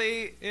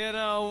Sully,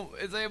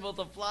 is able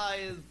to fly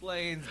his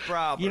planes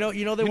properly.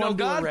 You know they wanted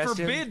to God arrest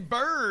him. forbid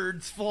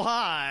birds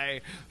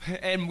fly,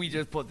 and we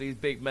just put these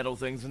big metal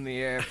things in the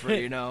air for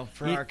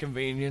for our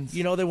convenience.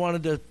 You know they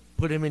wanted to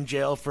put him in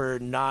jail for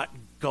not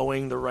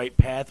going the right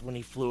path when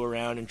he flew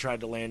around and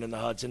tried to land in the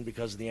Hudson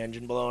because of the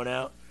engine blowing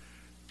out.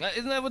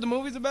 Isn't that what the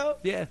movie's about?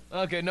 Yeah.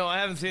 Okay, no, I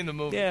haven't seen the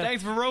movie. Yeah.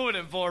 Thanks for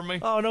ruining it for me.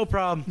 Oh, no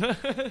problem.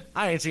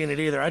 I ain't seen it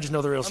either. I just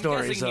know the real I'm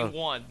story. guessing So he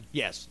won.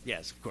 yes,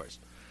 of course.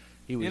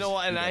 He was, You know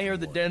what? And he I hear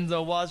that definitely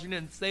won. Denzel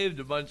Washington saved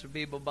a bunch of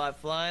people by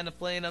flying a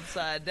plane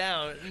upside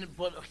down,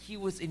 but he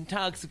was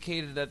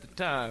intoxicated at the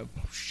time.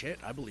 Oh, shit,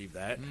 I believe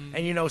that.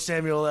 And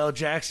Samuel L.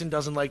 Jackson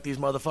doesn't like these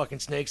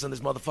motherfucking snakes on these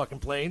motherfucking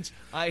planes.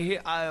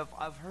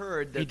 I've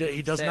heard that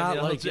He does Samuel not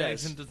L. like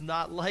Jackson this. does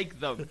not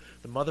like them.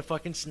 The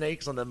motherfucking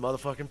snakes on the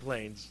motherfucking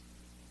planes.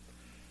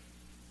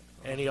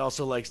 And he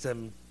also likes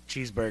them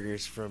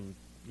cheeseburgers from,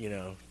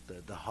 the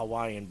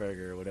Hawaiian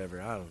burger or whatever.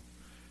 I don't know.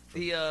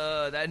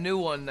 That new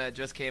one that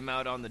just came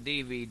out on the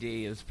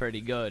DVD is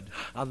pretty good.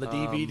 On the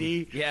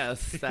DVD?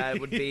 Yes, that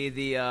would be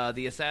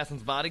the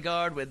Assassin's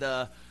Bodyguard with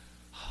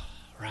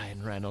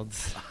Ryan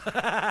Reynolds.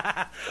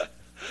 That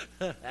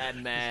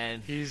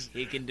man,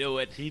 he can do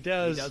it. He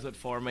does. He does it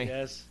for me.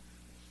 Yes.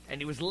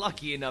 And he was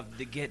lucky enough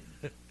to get.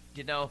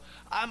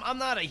 I'm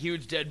not a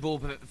huge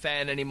Deadpool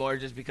fan anymore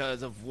just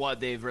because of what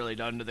they've really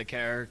done to the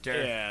character.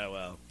 Yeah,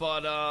 well.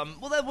 But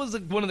that was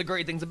one of the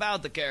great things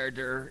about the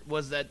character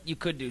was that you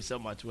could do so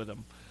much with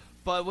him.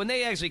 But when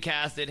they actually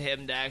casted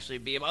him to actually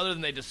be him, other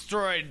than they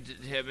destroyed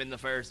him in the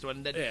first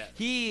one, that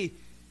he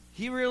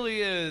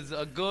really is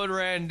a good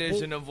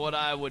rendition of what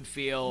I would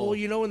feel.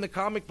 Well, in the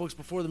comic books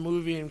before the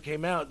movie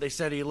came out, they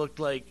said he looked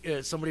like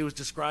somebody was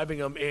describing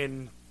him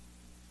in,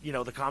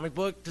 the comic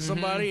book to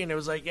somebody, and it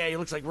was like, yeah, he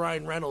looks like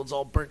Ryan Reynolds,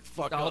 all burnt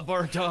all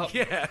burnt up.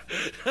 Yeah.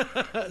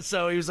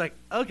 So he was like,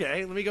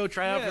 okay, let me go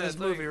try out for this it's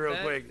movie real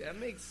that, quick. That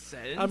makes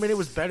sense. I mean, it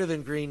was better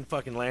than Green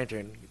fucking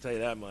Lantern, I can tell you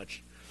that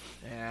much.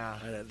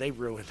 Yeah. They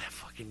ruined that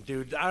fucking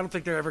dude. I don't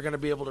think they're ever going to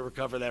be able to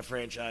recover that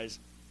franchise,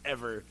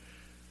 ever.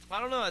 I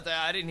don't know.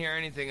 I didn't hear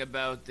anything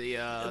about the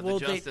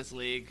Justice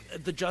League.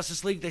 The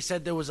Justice League, they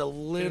said there was a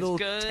little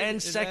good?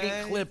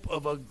 10-second clip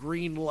of a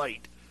green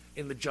light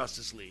in the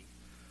Justice League.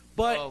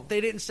 But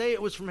they didn't say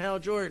it was from Hal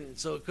Jordan,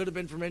 so it could have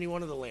been from any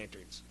one of the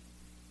Lanterns.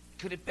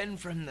 Could it have been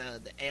from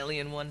the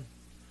alien one?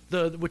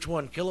 Which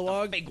one?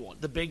 Kilowog? The big one.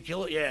 The big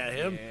Kilowog? Yeah,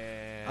 him?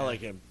 Yeah. I like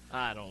him.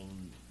 I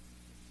don't.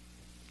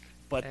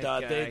 But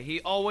That guy, he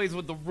always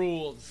with the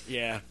rules.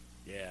 Yeah.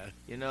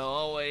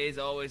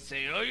 Always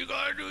saying, oh, you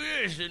gotta do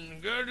this and you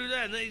gotta do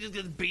that, and then he just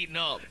gets beaten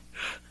up.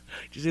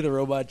 Did you see the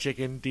Robot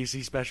Chicken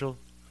DC special?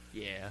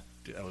 Yeah.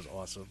 Dude, that was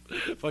awesome.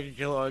 Fucking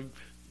Kilowog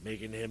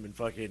making him and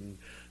fucking,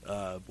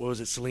 what was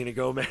it, Selena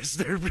Gomez?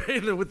 They're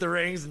with the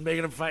rings and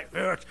making them fight.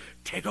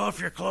 Take off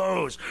your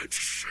clothes.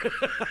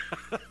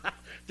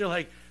 They're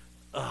like,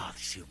 oh,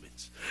 these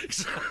humans.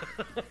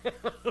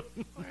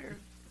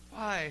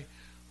 Why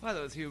Why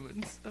those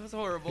humans? That was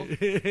horrible.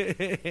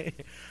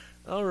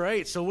 All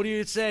right, so what do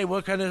you say?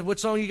 What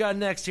song you got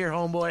next here,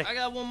 homeboy? I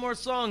got one more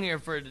song here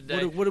for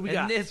today. What do we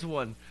got? This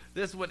one,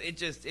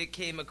 it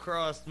came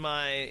across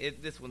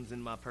this one's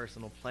in my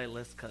personal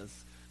playlist because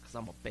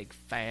I'm a big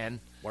fan.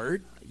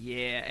 Word?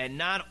 Yeah, and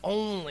not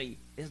only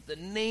is the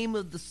name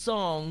of the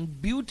song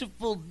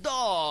 "Beautiful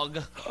Dog."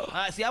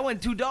 See, I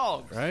went two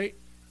dogs. Right?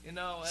 You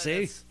know.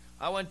 See?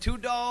 I went two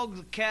dogs,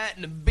 a cat,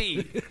 and a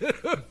bee.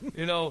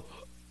 You know.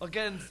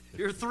 Against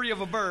your three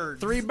of a bird.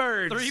 Three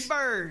birds. Three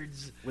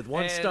birds. With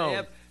one stone.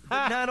 Yep,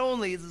 but not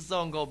only is the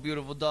song called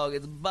Beautiful Dog,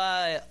 it's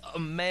by a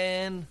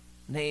man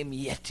named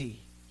Yeti.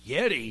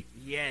 Yeti?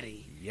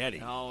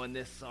 Yeti. Oh, and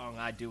this song,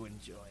 I do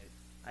enjoy it.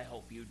 I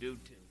hope you do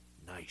too.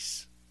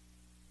 Nice.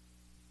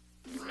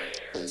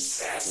 Rare,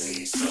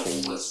 sassy,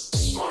 selfless,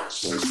 smart,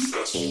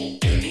 successful,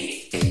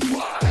 unique,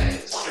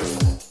 wise,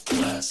 wonderful,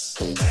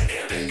 blessed,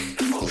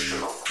 dynamic,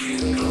 emotional,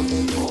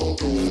 beautiful.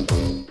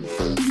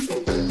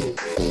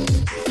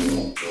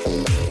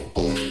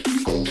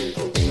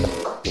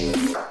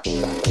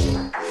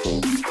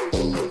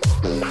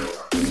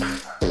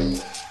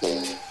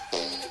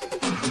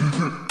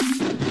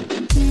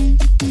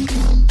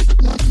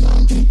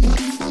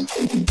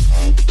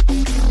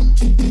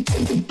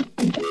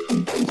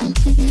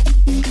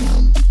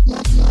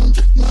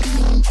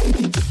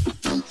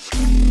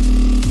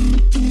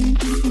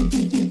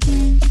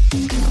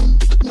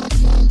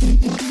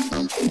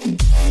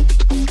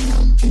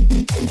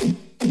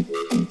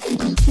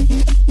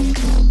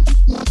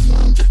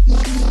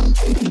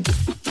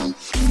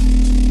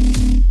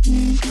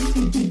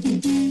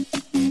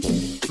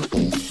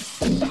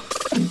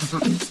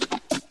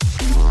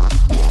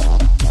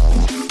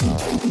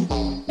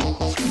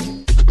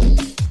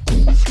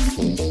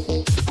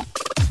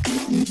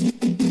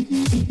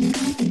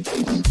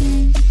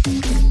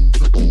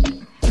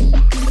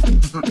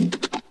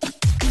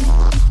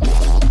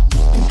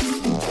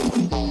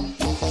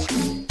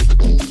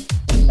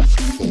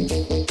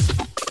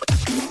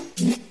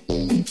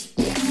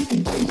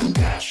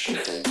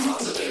 Passionate,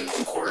 positive,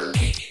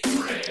 quirky,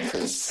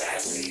 rare,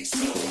 sassy,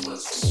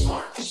 selfless,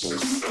 smart,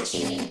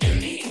 successful,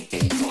 unique,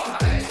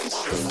 wise,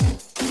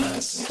 wonderful,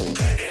 blessed,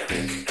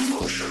 dynamic,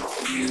 emotional,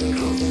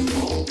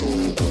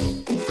 beautiful.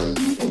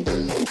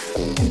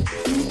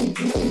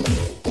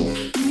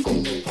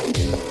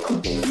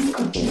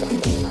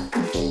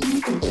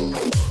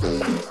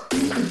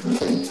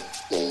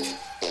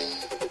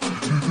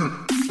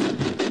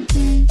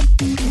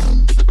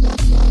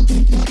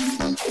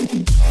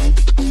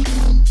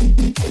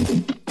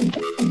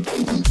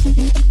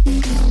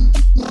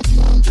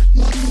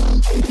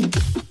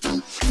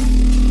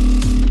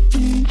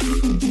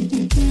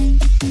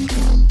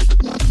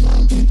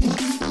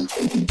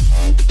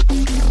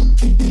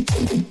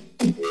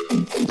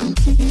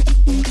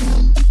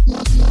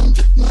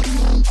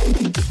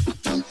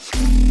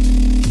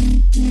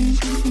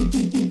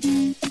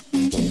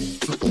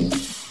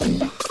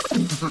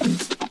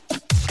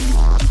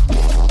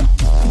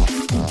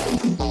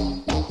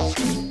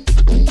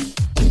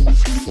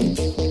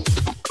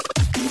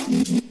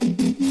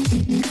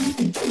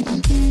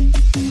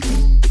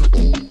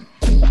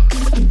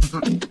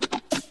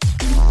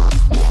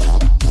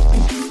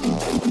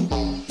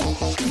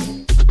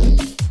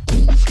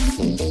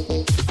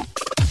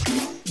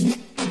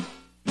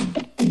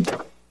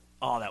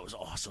 Oh, that was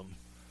awesome.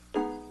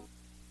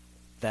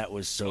 That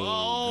was so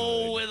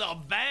Oh, good. with a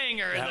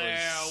banger That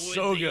there. was With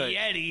so the good.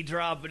 Yeti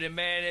dropping it,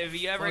 man. If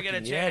you ever get a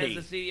Fucking chance Yeti.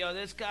 to see,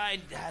 this guy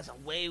has a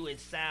way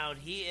with sound.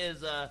 He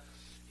is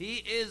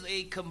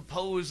a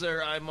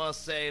composer, I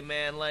must say,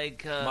 man.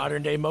 Like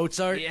Modern day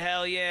Mozart. yeah,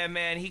 hell yeah,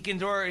 man. He can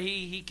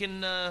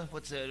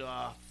what's it?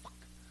 Fuck.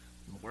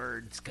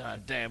 Words,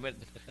 god damn it,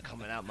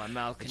 coming out my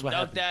mouth. That's what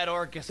Conduct happened. that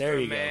orchestra, There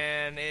you go.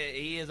 man.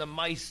 He is a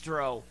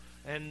maestro.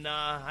 And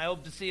I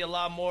hope to see a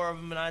lot more of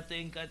him, and I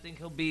think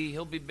he'll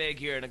be big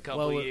here in a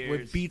couple Well, years.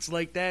 with beats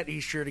like that,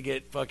 he's sure to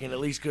get fucking at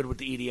least good with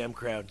the EDM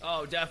crowd.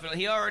 Oh, definitely.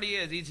 He already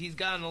is. He's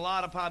gotten a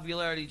lot of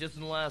popularity just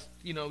in the last,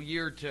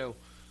 year or two.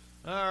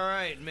 All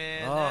right,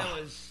 man. Oh.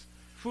 That was,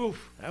 whew,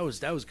 That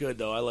was good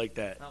though. I like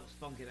that. that was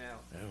funking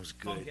out. That was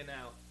good. Funking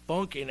out.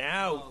 Funking Oh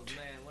out.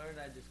 man, where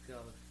did I just go?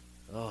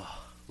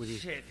 Oh, what do you?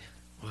 Shit.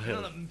 What? You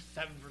know the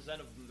 7%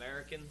 of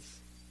Americans,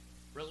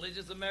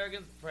 religious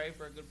Americans, pray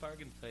for a good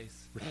parking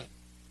space.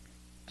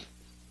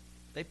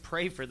 They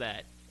pray for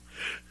that.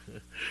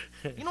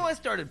 I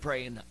started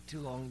praying not too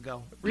long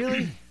ago.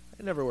 Really?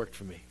 It never worked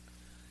for me.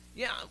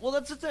 Yeah, well,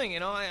 that's the thing, who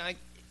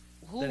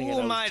Then again,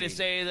 am I I was to teen.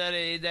 say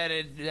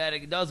that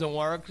it doesn't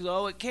work?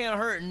 So it can't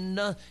hurt, and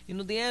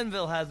the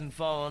anvil hasn't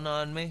fallen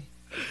on me.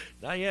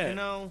 Not yet. You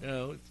know?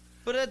 it's-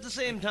 But at the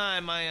same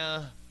time,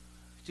 I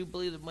do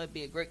believe it might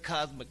be a great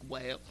cosmic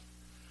whale.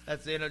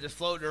 That's just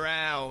floating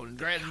around,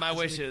 granting my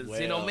wishes.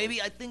 whale.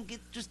 Maybe I think it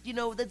just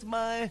that's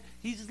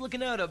he's just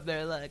looking out up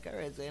there like, all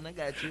right, Zane, I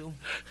got you.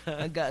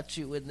 I got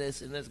you in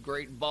this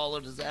great ball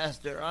of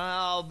disaster.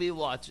 I'll be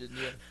watching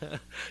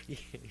you.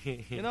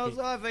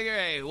 So I figure,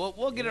 hey,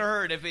 we'll get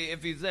hurt if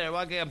he's there.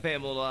 Why can't I pay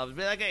him a little off?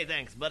 Be like, hey,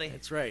 thanks, buddy.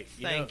 That's right.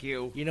 Thank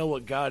you. You know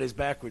what God is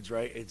backwards,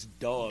 right? It's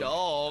dog.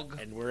 Dog.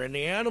 And we're in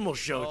the animal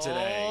show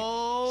today.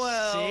 Oh,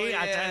 well, See,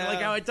 I yeah. like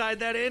how I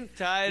tied that in.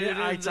 Tied it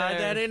I in tied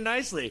there. that in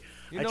nicely.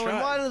 I And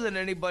tried. why doesn't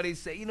anybody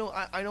say, I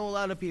know a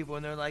lot of people,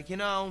 and they're like, when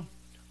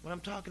I'm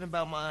talking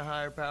about my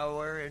higher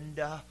power, and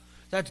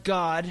that's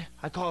God,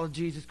 I call it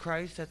Jesus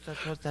Christ,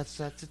 that's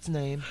its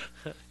name.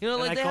 And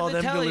like I they call have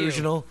to them tell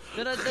delusional.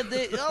 you.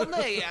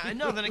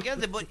 Nothing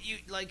against it, but you,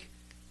 like,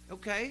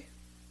 okay,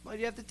 why do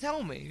you have to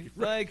tell me?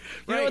 Like,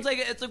 Right.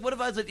 it's like, what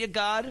if I said, yeah,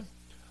 God,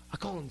 I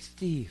call him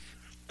Steve.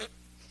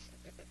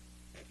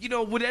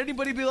 Would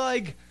anybody be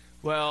like,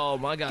 well,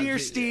 my God, Dear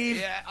Steve.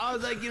 Yeah, I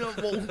was like,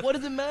 well, what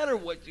does it matter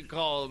what you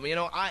call him?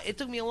 It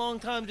took me a long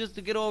time just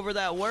to get over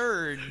that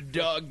word,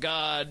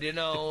 God.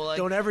 Like,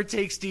 Don't ever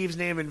take Steve's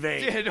name in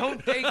vain. yeah,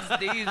 don't take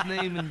Steve's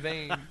name in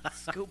vain.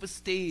 Scuba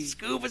Steve.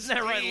 Scuba Isn't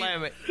that right, Steve.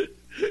 Lamet?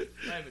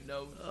 Lamet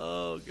knows.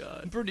 Oh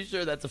God. I'm pretty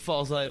sure that's a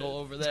false idol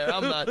over there.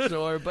 I'm not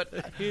sure,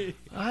 but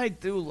I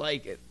do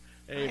like it.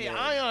 Hey, man.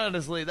 I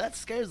honestly, that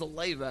scares the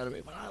life out of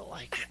me, but I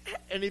like it.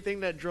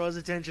 Anything that draws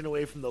attention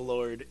away from the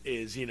Lord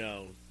is,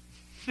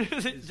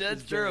 That's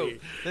it's true.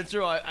 very- That's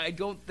true. I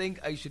don't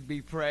think I should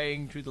be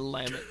praying to the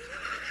Lamet.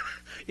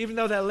 even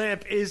though that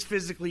lamp is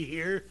physically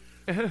here.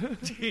 I'm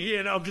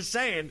just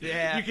saying.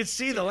 Yeah. You can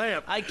see the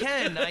lamp. I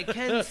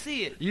can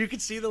see it. You can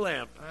see the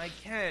lamp. I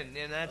can,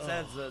 and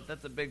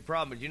that's a big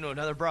problem. But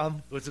another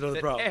problem? What's another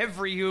That problem?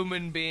 every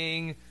human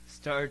being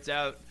starts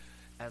out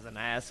as an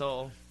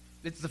asshole.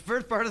 It's the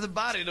first part of the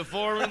body to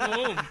form in the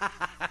womb.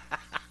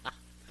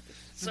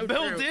 So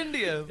built true. into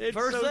you. It's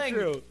First so thing.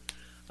 true.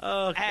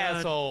 Oh, God.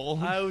 Asshole.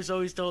 I was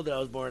always told that I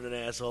was born an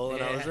asshole,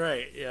 and I was Yeah.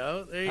 right.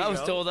 There you I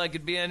was go. told I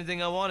could be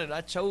anything I wanted.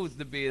 I chose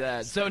to be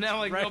that. So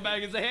now I can go right.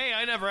 back and say, "Hey,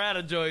 I never had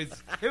a choice.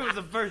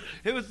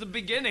 It was the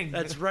beginning."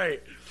 That's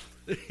right.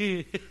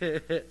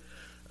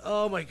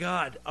 Oh my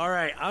God! All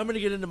right, I'm gonna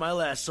get into my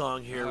last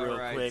song here All real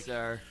right, quick.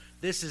 sir.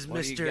 This is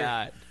What do you Mr.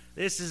 got?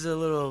 This is a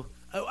little.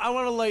 I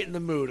want to lighten the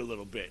mood a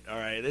little bit. All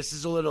right, this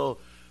is a little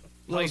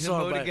Lighten the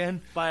song mood by,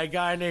 again? by a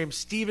guy named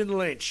Stephen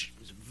Lynch.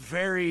 He's a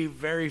very,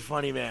 very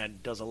funny man.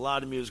 Does a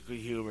lot of musical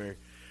humor.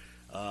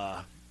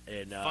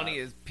 Funny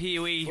as Pee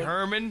Wee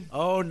Herman.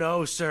 Oh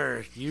no,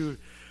 sir! You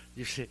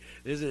this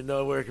isn't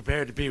nowhere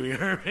compared to Pee Wee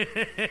Herman.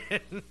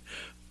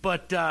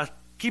 But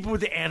keep it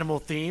with the animal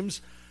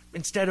themes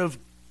instead of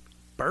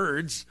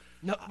birds.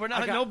 No, we're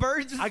not no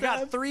birds. This I time?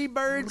 got 3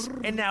 birds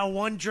and now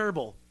 1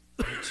 gerbil.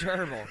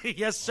 Gerbil.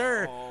 Yes,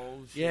 sir. Oh,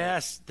 shit.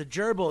 Yes, the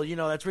gerbil. You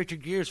know that's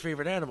Richard Gere's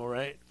favorite animal,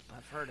 right?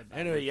 I've heard about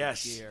Anyway, Richard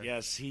yes, Gere.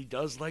 yes, he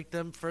does like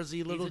them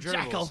fuzzy little a gerbils.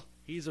 jackal.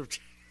 He's a.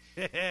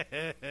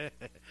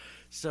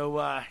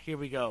 So here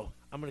we go.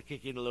 I'm gonna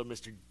kick in a little,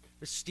 Mr.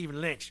 Stephen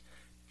Lynch,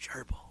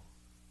 gerbil.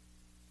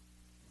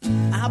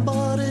 I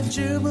bought a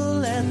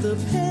gerbil at the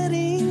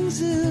petting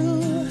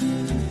zoo.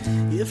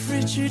 If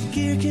Richard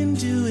Gere can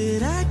do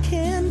it, I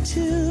can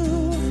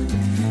too.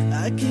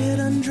 I get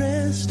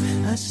undressed,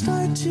 I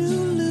start to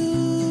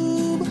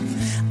lube.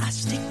 I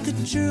stick the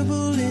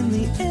gerbil in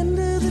the end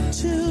of the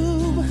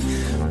tube,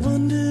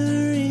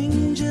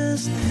 wondering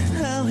just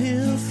how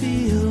he'll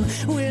feel.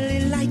 Will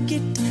he like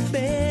it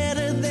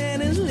better than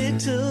his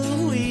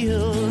little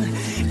wheel?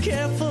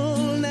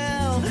 Careful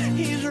now,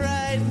 he's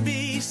right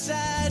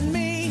beside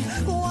me.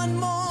 One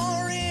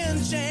more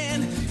inch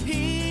and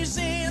he's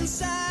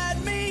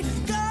inside me.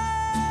 Go,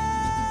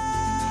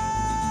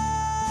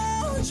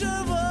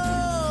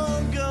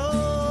 gerbil, go.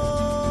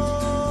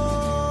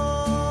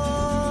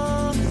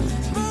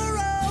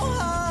 Burrow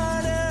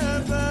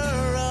harder,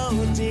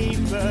 burrow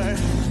deeper.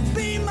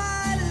 Be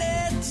my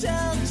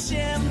little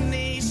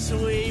chimney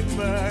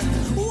sweeper.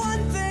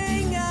 One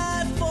thing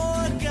I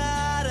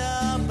forgot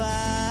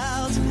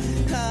about.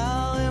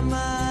 How am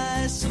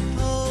I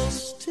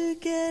supposed to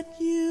get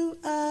you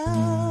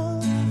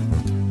out?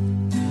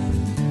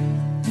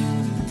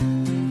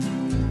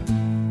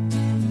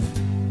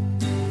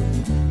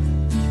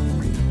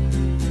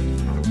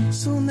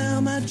 So now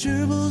my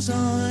gerbil's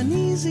on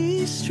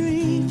easy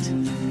street.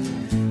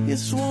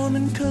 It's warm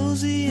and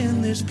cozy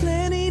and there's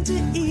plenty to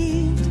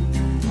eat.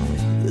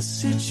 The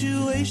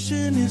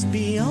situation is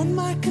beyond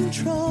my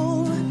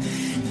control.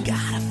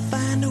 Gotta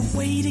find a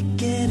way to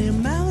get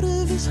him out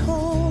of his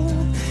hole.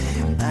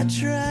 I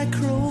try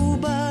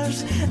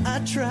crowbars, I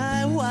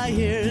try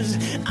wires.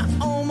 I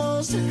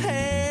almost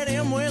had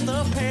him with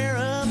a pair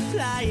of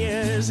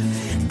pliers.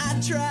 I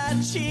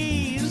tried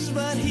cheese,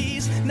 but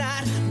he's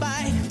not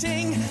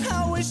biting.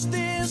 I wish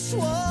this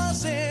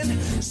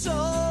wasn't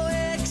so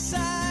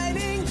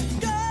exciting.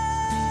 Go,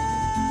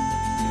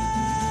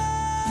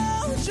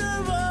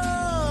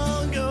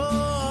 gerbil, go.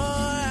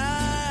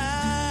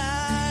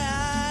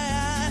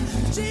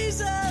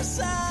 Jesus,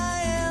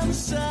 I am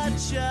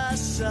such a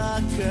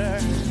sucker.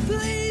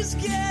 Please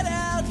get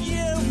out,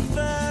 you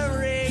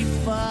furry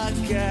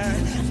fucker.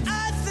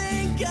 I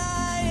think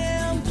I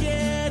am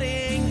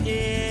getting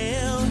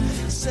ill.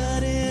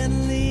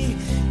 Suddenly,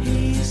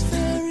 he's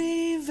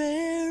very,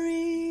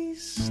 very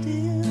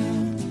still.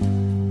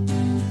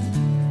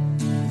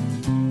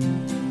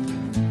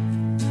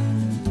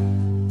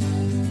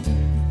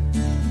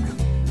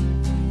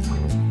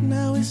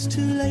 Now it's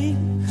too late,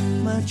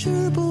 my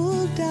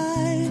gerbil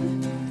died.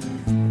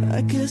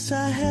 I guess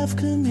I have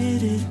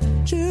committed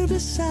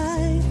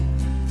gerbicide.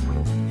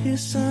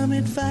 Here's some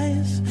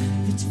advice,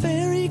 it's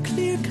very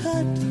clear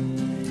cut.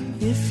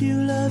 If you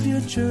love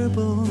your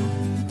gerbil,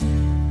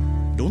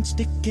 don't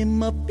stick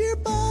him up your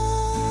butt.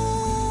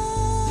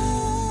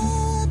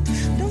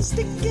 Don't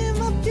stick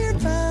him up your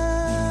butt.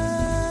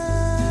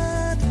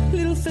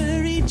 Little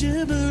furry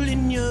gerbil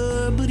in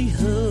your booty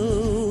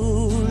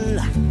hole.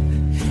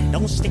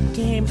 Don't stick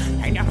him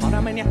and you put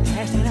him in your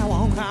chest and it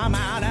won't come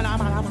out. And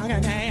I'm on a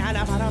fucking day and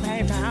I put him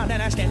in town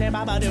and I still him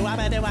up a do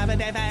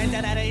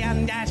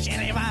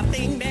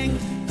ding ding.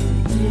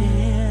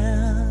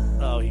 Yeah.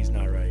 Oh, he's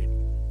not right.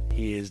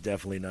 He is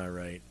definitely not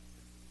right.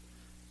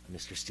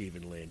 Mr.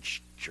 Stephen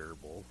Lynch,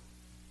 gerbil.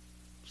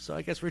 So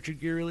I guess Richard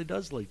Gere really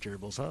does like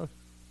gerbils, huh?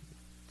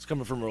 It's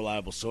coming from a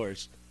reliable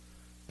source.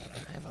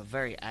 I have a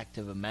very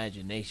active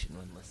imagination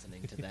when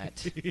listening to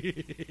that.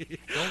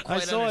 Don't I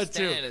quite saw it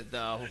too. understand it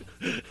though.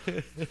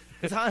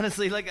 It's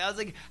honestly like I was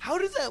like, how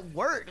does that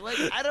work? Like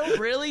I don't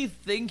really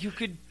think you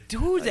could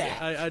do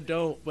that. I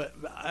don't, but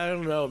I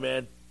don't know,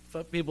 man.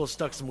 People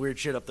stuck some weird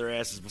shit up their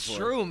asses It's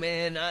before. true,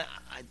 man. I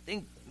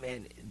think,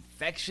 man,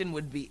 infection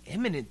would be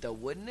imminent though,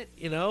 wouldn't it?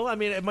 You know, I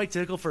mean, it might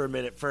tickle for a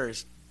minute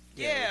first.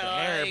 You know, with the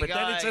hair, but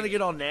then it's going to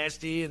get all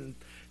nasty and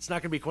it's not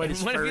going to be quite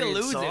as What if furry you and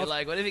lose soft. it?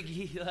 Like, what if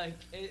it, like,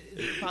 is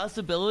there a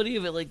possibility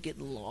of it, like,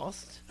 getting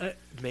lost?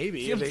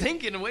 Maybe. See, I'm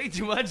thinking way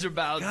too much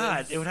about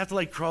God, this. it would have to,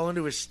 like, crawl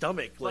into his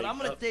stomach. But like, I'm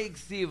going to take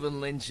Stephen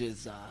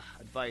Lynch's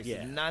advice Yeah.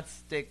 and not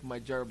stick my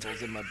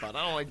gerbils in my butt.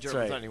 I don't like That's gerbils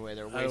right. anyway.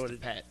 They're a I waste don't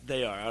of pet.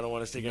 They are. I don't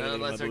want to stick Not anything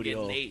in unless my they're booty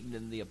getting hole. eaten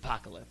in the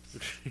apocalypse.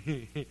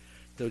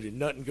 Told you,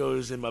 nothing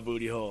goes in my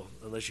booty hole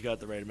unless you got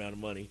the right amount of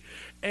money.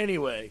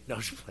 Anyway, no,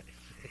 I'm just playing.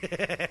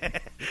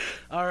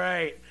 All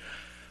right.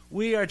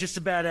 We are just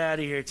about out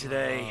of here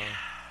today.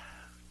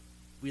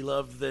 We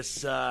loved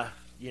this, last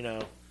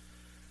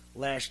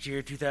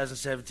year,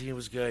 2017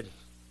 was good.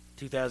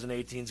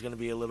 2018 is going to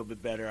be a little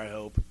bit better, I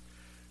hope,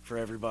 for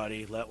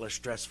everybody. A lot less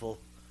stressful.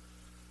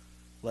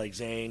 Like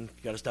Zane, you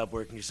got to stop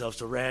working yourself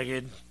so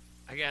ragged.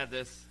 I got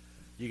this.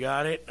 You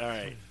got it? All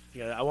right.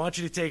 Yeah, I want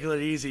you to take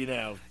it easy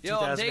now. Yo,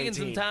 I'm taking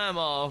some time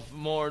off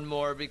more and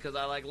more because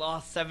I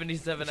lost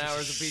 77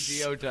 hours of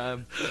PTO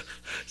time.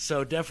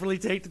 So definitely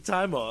take the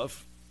time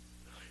off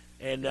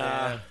and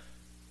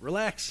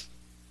relax.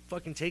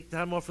 Fucking take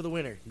time off for the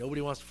winter.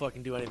 Nobody wants to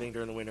fucking do anything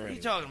during the winter. What are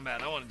you talking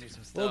about? I want to do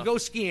some stuff. Well, go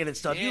skiing and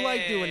stuff. You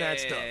like doing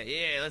that stuff.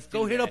 Yeah, let's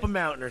go do hit that. up a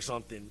mountain or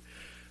something.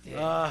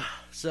 Yeah.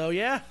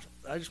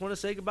 I just want to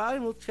say goodbye,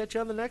 and we'll catch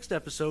you on the next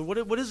episode. What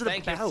is it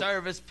Thank about? your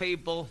service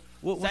people.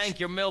 Thank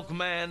your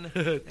milkman.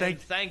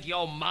 Thank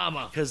your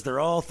mama. Because they're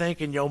all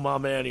thanking yo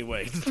mama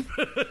anyway.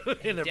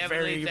 In a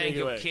Definitely very thank big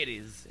your way.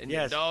 kitties and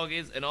Yes. your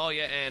doggies and all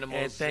your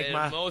animals.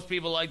 And most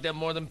people like them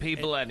more than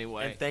people and,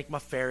 anyway. And thank my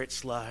ferret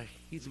Sly.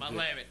 He's my good.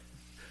 lemon.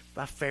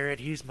 My ferret,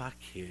 he's my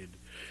kid.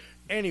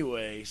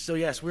 Anyway, so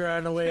yes, we're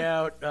on the way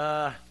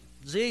out.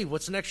 Z,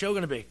 what's the next show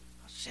going to be?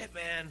 Shit,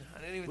 man. I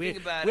didn't even think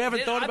about it. We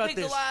haven't thought about I picked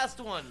this. the last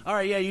one. All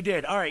right, yeah, you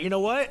did. All right, you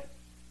know what?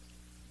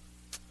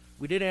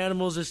 We did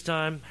animals this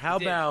time. How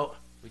We did.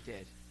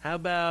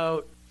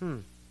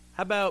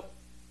 about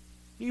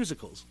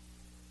musicals?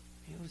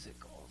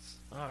 Musicals.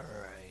 All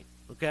right.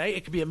 Okay,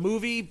 it could be a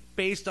movie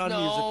based on No,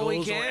 musicals we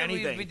or can't.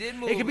 anything. We did It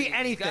could be movies.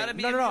 anything. Gotta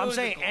be No, a I'm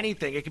saying musical.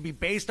 anything. It could be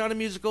based on a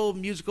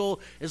musical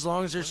as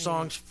long as there's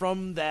songs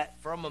from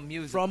From a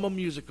musical. from a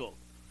musical.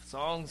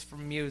 Songs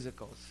from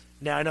musicals.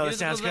 Now I know that Musicals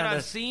sounds that kind I've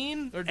of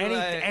seen? Or do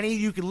any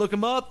you can look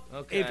them up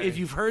Okay. if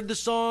you've heard the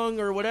song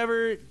or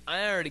whatever.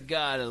 I already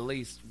got at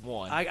least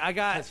one. I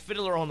got Because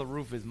Fiddler on the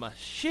Roof is my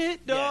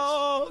shit,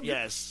 dog.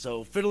 Yes.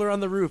 So Fiddler on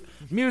the Roof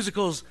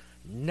musicals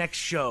next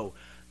show.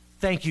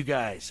 Thank you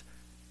guys.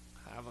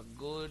 Have a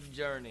good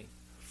journey.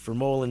 For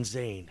Mole and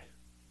Zane,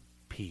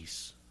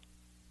 peace.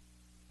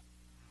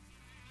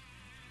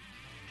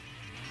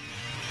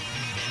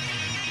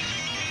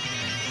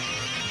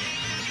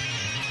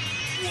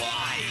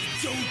 Why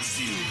don't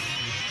you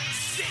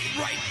sit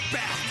right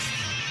back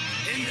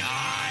and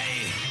I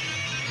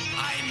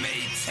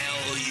may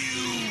tell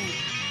you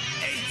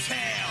a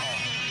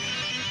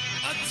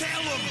tale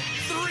of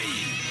 3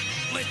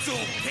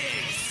 little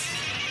pigs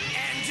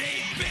and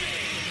a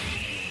big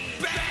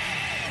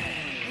bad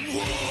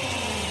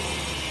wolf.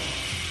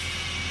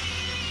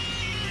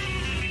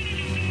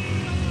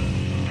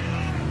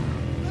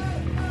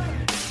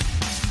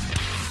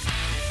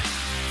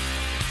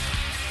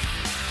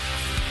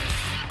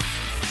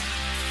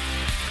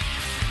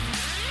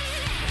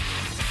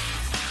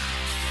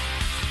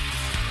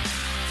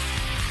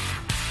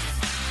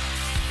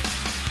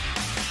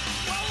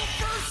 Well, the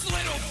first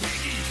little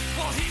piggy,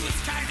 well, he was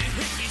kind of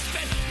hippie,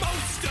 spent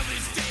most of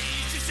his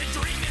days just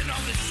dreaming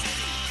of the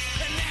city.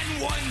 And then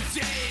one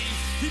day,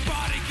 he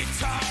bought a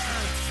guitar.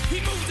 He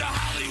moved to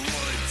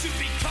Hollywood to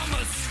become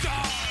a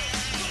star.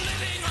 But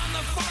living on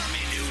the farm,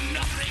 he knew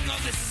nothing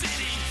of the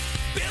city.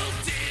 Built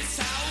his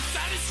house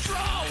out of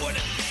straw, what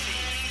a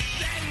pity.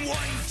 Then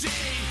one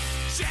day,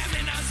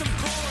 jamming on some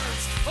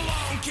chords,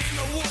 along came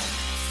the wolf,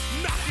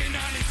 knocking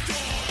on his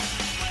door.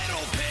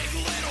 Little pig,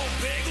 let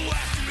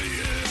me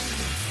in.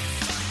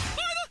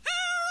 By the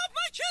hair of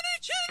my chinny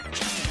chin.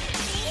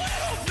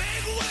 Little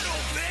pig,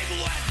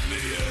 let me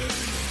in.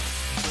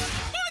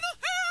 By the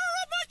hair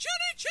of my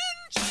chinny chin.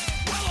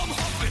 Well, I'm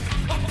huffing,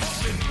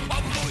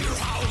 I'll blow your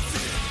house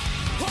in.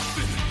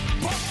 Huffing,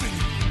 puffing,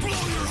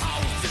 blow your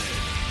house in.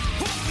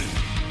 Huffing,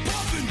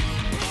 puffing,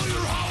 blow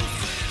your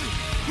house in.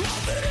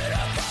 Huffing it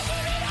up, blow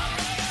your house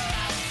in.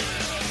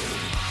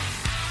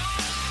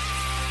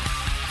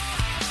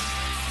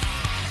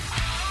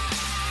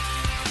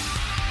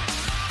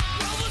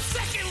 Well, the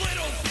second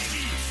little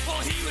piggy,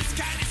 well, he was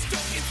kind of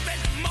stoked and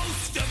spent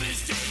most of his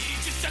days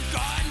just a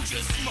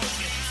ganja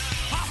smoking,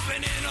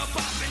 hopping and a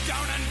bopping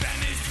down on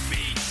Venice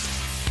Beach,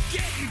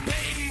 getting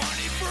paid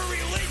money for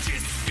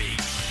religious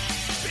speech.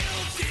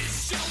 Built his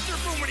shelter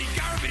from when he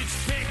garbage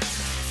picked,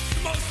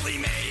 mostly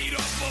made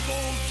up of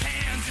old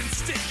cans and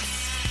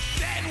sticks.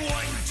 Then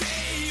one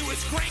day he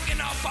was cranking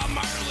up a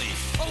Marley.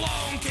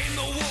 Along came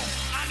the wolf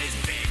on his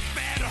big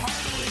bad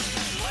Harley.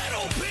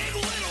 Little pig,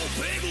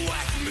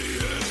 let me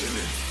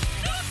in.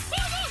 Not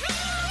by the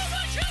hair of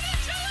my chinny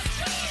chin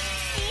chin.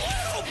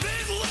 Little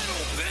pig,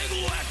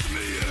 let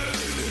me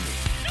in.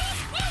 Not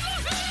by the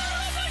hair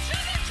of my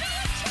chinny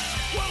chin chin.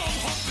 Well, I'm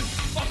huffing,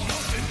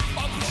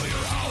 I'll blow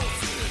your house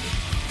in.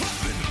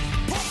 Huffing,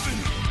 puffing,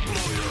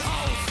 blow your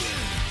house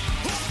in.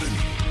 Huffing,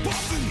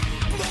 puffing,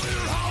 blow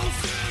your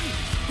house in.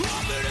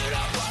 Huffing it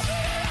up, blow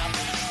your house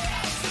in.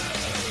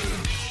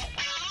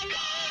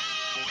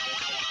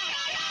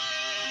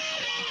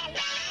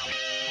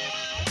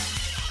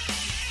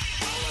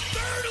 Well, the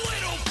third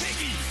little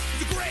piggy,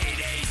 the grade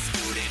A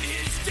student,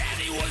 his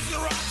daddy was the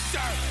rock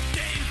star.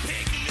 Named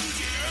Pig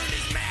Nugent, earned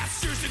his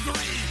master's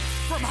degree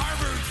from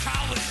Harvard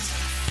College.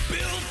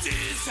 Built built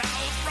his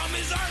house from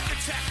his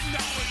architect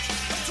knowledge.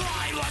 A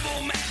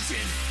tri-level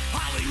mansion,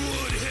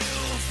 Hollywood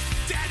Hills.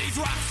 Daddy's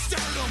rock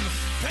stardom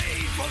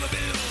paid for the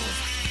bills.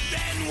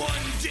 Then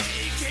one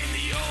day came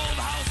the old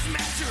house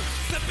smasher,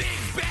 the big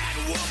bad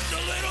wolf, the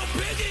little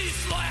piggy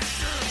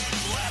slasher.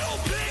 Little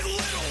pig,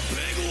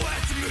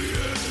 let me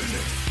in.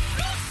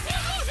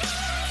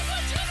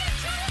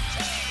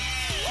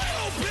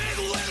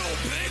 Little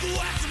pig,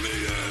 let me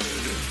in.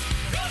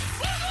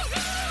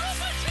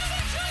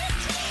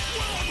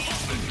 Well, I'm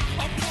huffing,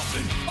 I'm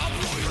puffing, I'll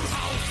blow your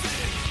house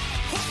in.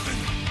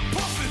 Huffing,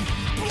 puffing,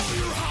 blow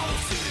your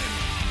house in.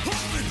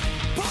 Huffing,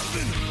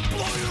 puffing,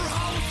 blow your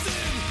house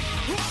in.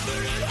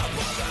 Huffing it up,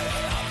 puffing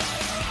it up, blow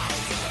your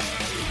house in.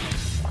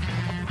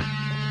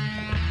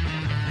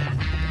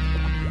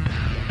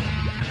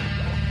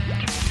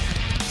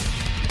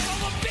 Well,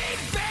 the big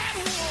bad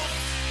wolf,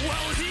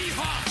 well, he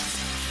huffed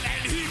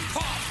and he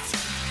puffed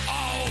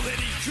all that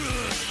he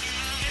could.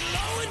 And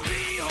lo and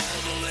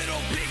behold, the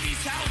little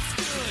piggy's house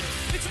stood.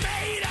 It's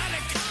made out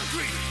of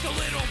concrete, the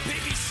little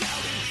piggy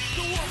shouted.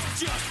 The wolf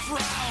just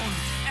frowned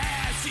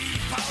as he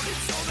pouted.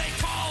 So they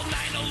called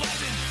 911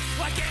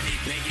 like any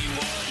piggy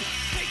would.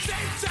 They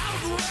sent out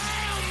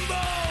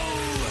Rambo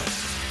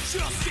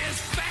just as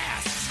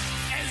fast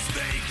as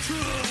they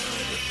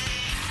could.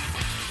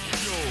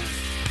 Yo,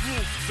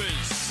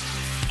 Wolfface,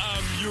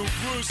 I'm your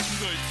worst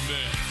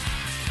nightmare.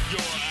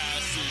 Your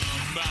ass is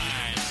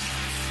mine.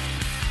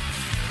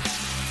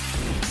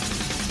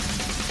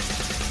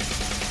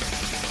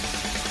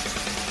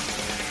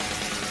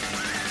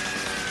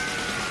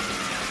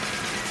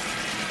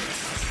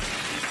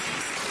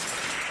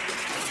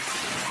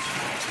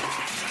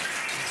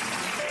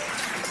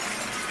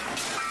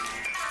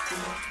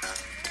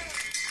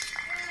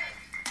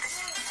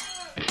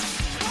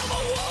 Well,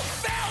 the wolf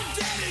fell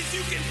dead, as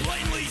you can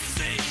plainly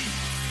see.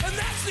 And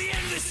that's the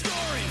end of the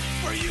story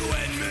for you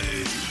and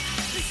me.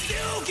 You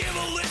still give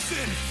a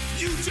listen,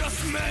 you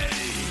just may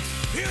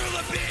hear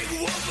the big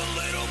wolf, a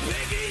little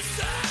piggy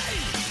say,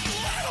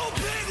 little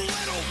pig,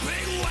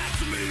 let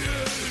me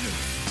in.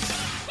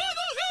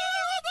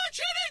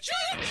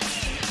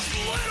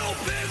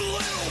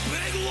 Little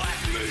pig,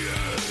 let me in.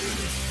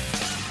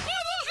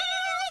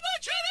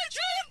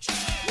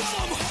 Well,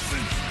 I'm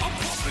huffing, I'm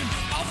puffing,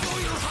 I'll blow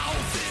your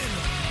house in.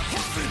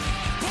 Huffing,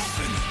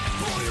 puffing,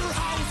 blow your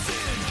house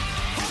in.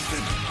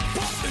 Huffing,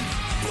 puffing,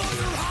 blow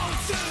your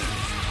house in.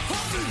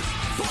 Huffing,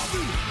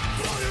 puffing,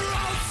 blow your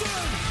house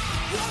in.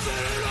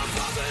 Huffing it up,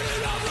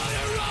 blow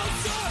your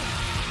house in.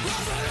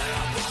 Huffing it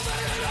up.